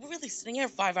 wow, we were really sitting here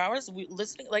 5 hours. We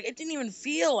listening, like it didn't even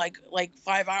feel like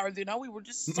 5 hours. You know, we were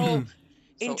just so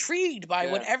intrigued by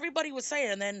what everybody was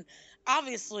saying. And then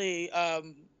obviously,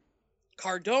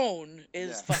 Cardone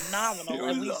is phenomenal,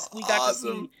 and we got to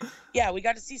see, we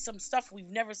got to see some stuff we've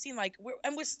never seen. Like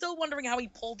we're still wondering how he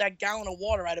pulled that gallon of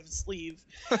water out of his sleeve.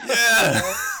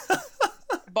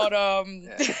 But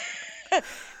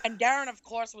and Darren, of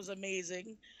course, was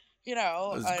amazing. You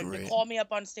know, to call me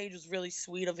up on stage was really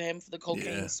sweet of him for the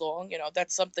cocaine song. You know,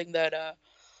 that's something that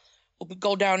will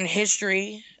go down in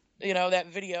history. You know, that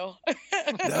video.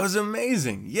 That was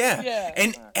amazing. Yeah.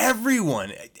 And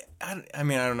everyone, I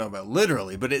mean, I don't know about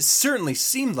literally, but it certainly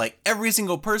seemed like every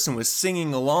single person was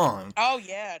singing along. Oh,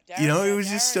 yeah. Darren, you know, it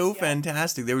was just so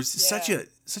fantastic. There was such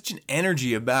an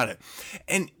energy about it.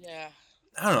 And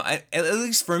I don't know, at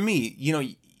least for me, you know,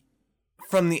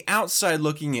 from the outside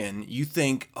looking in, you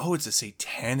think, oh, it's a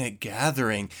satanic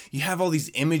gathering. You have all these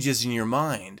images in your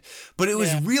mind. But it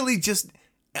was really just,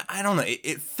 I don't know,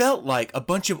 it felt like a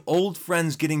bunch of old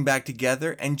friends getting back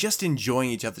together and just enjoying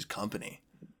each other's company.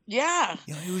 Yeah.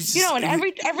 You know, it was just, you know, and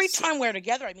every time we're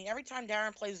together, I mean, every time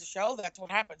Darren plays the show, that's what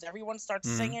happens. Everyone starts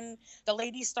singing, the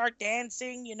ladies start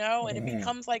dancing, you know, and it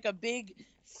becomes like a big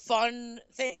fun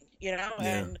thing, you know,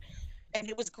 and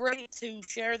it was great to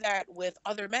share that with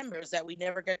other members that we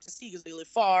never get to see because they live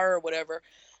far or whatever,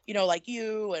 you know, like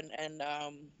you and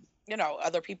you know,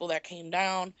 other people that came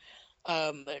down.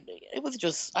 It was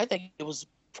just, I think it was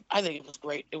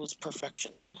great. It was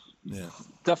perfection. Yeah.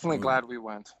 Definitely glad we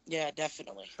went. Yeah,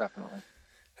 definitely. Definitely.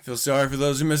 I feel sorry for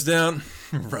those who missed out.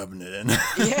 Rubbing it in.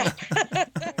 Yeah.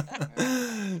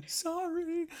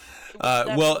 Sorry.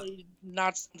 Well,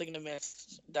 not something to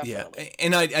miss. Definitely. Yeah,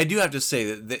 and I do have to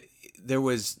say that there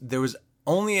was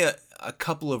only a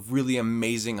couple of really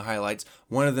amazing highlights.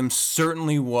 One of them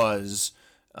certainly was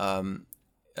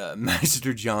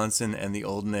Magister Johnson and the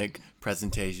Old Nick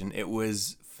presentation. It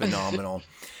was phenomenal.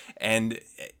 And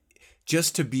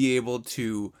just to be able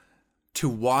to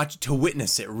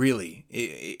witness it, really,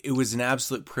 it was an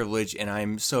absolute privilege, and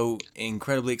I'm so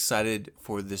incredibly excited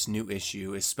for this new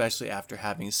issue, especially after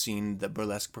having seen the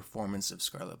burlesque performance of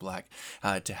Scarlet Black,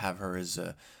 to have her as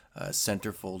a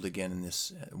centerfold again in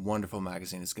this wonderful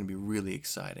magazine. It's going to be really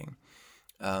exciting.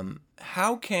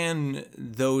 How can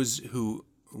those who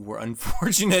were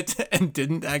unfortunate and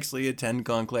didn't actually attend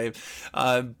Conclave,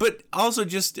 but also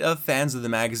just fans of the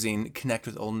magazine, connect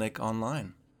with Old Nick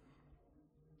online?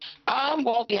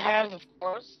 Well, we have, of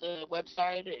course, the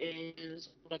website is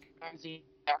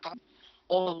magazine.com.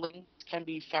 All the links can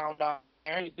be found on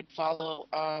there. You can follow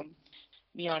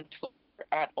me on Twitter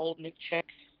at Old Nick Chick.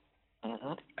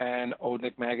 And Old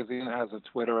Nick Magazine has a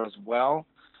Twitter as well.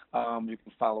 You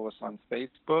can follow us on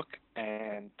Facebook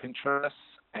and Pinterest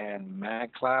and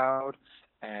MagCloud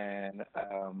and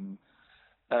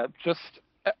just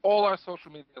all our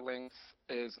social media links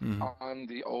is on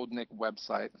the Old Nick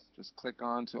website. Just click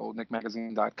on to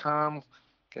oldnickmagazine.com,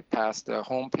 get past the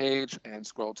homepage, and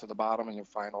scroll to the bottom, and you'll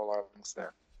find all our links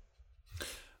there.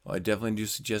 Well, I definitely do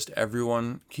suggest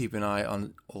everyone keep an eye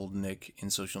on Old Nick in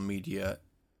social media.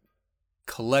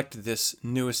 Collect this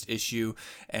newest issue,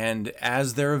 and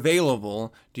as they're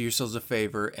available, do yourselves a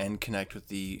favor and connect with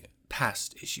the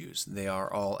past issues. They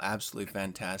are all absolutely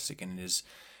fantastic, and it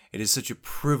is such a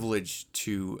privilege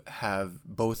to have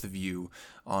both of you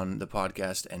on the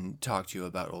podcast and talk to you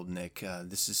about Old Nick.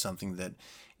 This is something that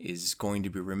is going to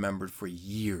be remembered for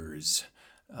years.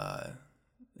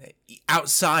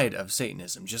 outside of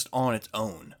Satanism, just on its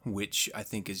own, which I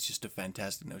think is just a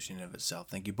fantastic notion in of itself.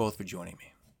 Thank you both for joining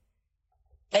me.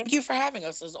 Thank you for having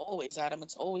us, as always, Adam.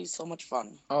 It's always so much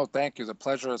fun. Oh, thank you. The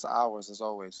pleasure is ours, as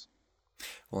always.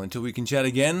 Well, until we can chat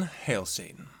again, hail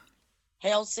Satan.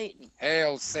 Hail Satan.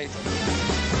 Hail Satan.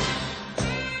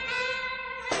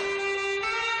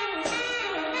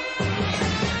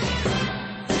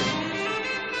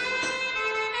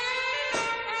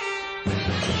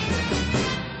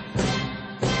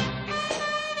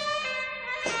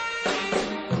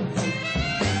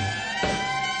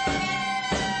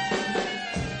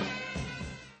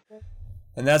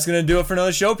 And that's going to do it for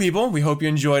another show, people. We hope you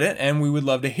enjoyed it, and we would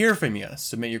love to hear from you.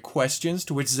 Submit your questions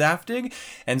to WitchZaftig,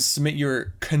 and submit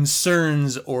your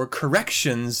concerns or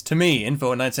corrections to me,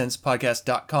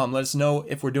 info@9centspodcast.com. Let us know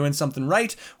if we're doing something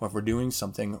right or if we're doing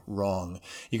something wrong.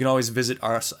 You can always visit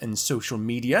us in social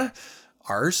media.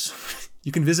 Ours.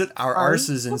 You can visit our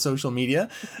arses in social media.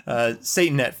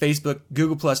 Satanet, Facebook,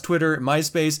 Google+, Twitter,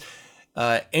 MySpace.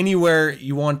 Anywhere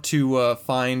you want to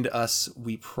find us,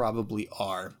 we probably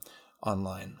are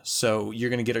online. So you're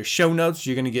going to get our show notes,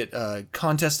 you're going to get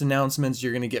contest announcements,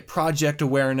 you're going to get project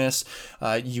awareness,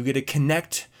 you get to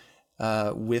connect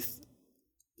with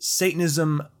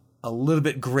Satanism a little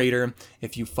bit greater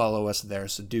if you follow us there.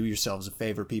 So do yourselves a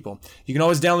favor, people. You can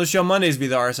always download the show Mondays via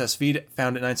the RSS feed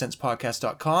found at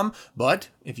 9centspodcast.com. But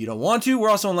if you don't want to,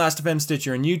 we're also on Last.fm,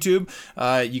 Stitcher, and YouTube.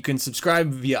 You can subscribe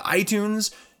via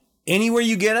iTunes. Anywhere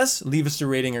you get us, leave us a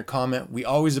rating or comment. We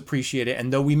always appreciate it.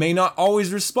 And though we may not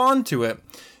always respond to it,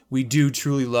 we do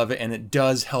truly love it, and it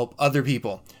does help other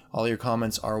people. All your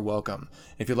comments are welcome.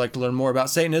 If you'd like to learn more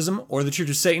about Satanism or the Church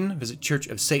of Satan, visit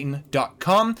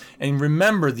churchofsatan.com. And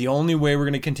remember, the only way we're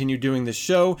going to continue doing this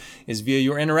show is via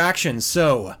your interactions.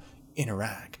 So,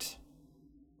 interact.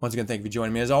 Once again, thank you for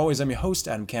joining me. As always, I'm your host,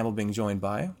 Adam Campbell, being joined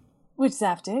by...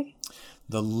 WitchZaftig.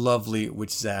 The lovely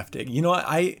WitchZaftig. You know,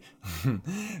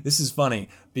 this is funny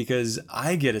because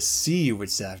I get to see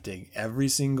WitchZaftig every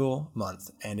single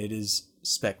month, and it is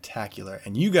spectacular.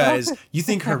 And you guys, you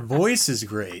think her voice is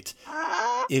great.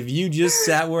 If you just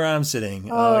sat where I'm sitting,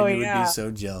 you would be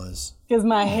so jealous. Because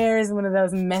my hair is one of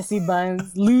those messy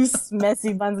buns, loose,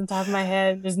 messy buns on top of my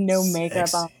head. There's no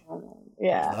makeup on.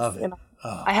 Yeah. Love it.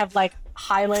 I have like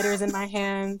highlighters in my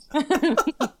hand.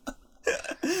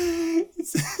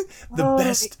 The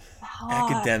best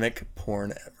academic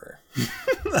porn ever.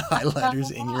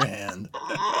 Highlighters in your hand.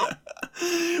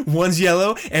 One's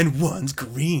yellow and one's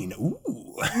green. Ooh.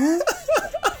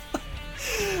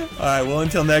 All right, well,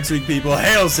 until next week, people,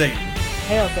 hail Satan.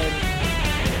 Hail Satan.